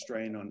stress and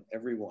strain on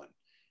everyone.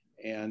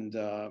 And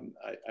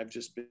I've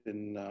just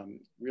been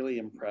really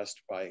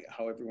impressed by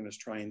how everyone is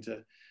trying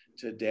to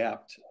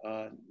adapt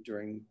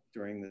during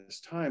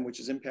this time, which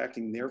is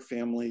impacting their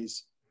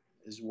families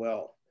as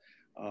well.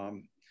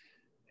 I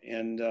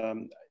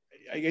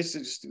guess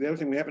it's just the other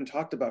thing, we haven't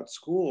talked about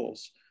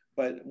schools,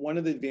 but one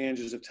of the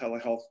advantages of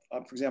telehealth,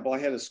 for example, I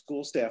had a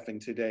school staffing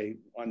today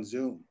on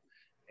Zoom,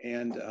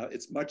 and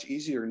it's much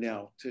easier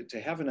now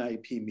to have an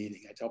IEP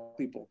meeting. I tell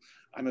people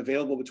I'm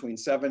available between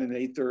 7 and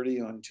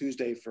 8:30 on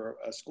Tuesday for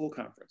a school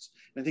conference.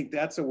 And I think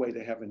that's a way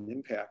to have an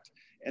impact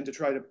and to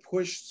try to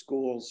push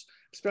schools,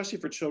 especially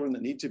for children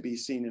that need to be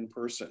seen in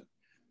person,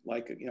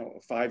 like, you know,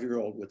 a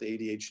 5-year-old with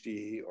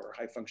ADHD or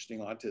high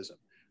functioning autism.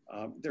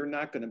 They're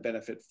not going to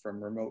benefit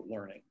from remote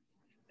learning.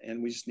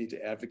 and we just need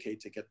to advocate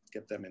to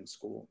get them in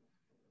school.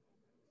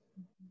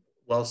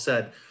 Well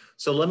said.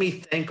 So let me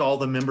thank all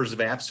the members of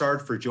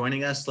AppStart for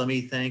joining us. Let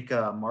me thank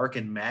Mark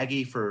and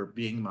Maggie for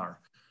being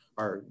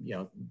our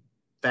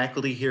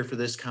faculty here for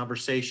this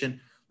conversation.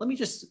 Let me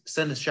just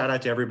send a shout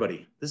out to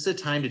everybody. This is a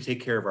time to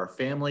take care of our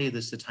family.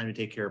 This is a time to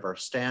take care of our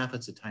staff.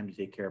 It's a time to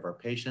take care of our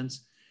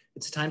patients.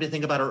 It's a time to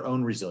think about our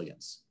own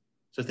resilience.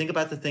 So think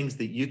about the things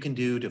that you can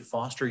do to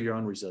foster your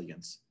own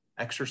resilience: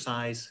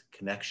 exercise,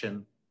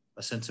 connection,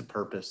 a sense of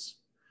purpose.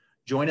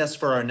 Join us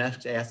for our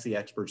next Ask the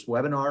Experts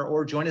webinar,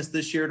 or join us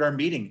this year at our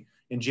meeting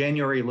in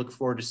January. Look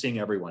forward to seeing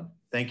everyone.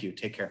 Thank you.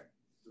 Take care.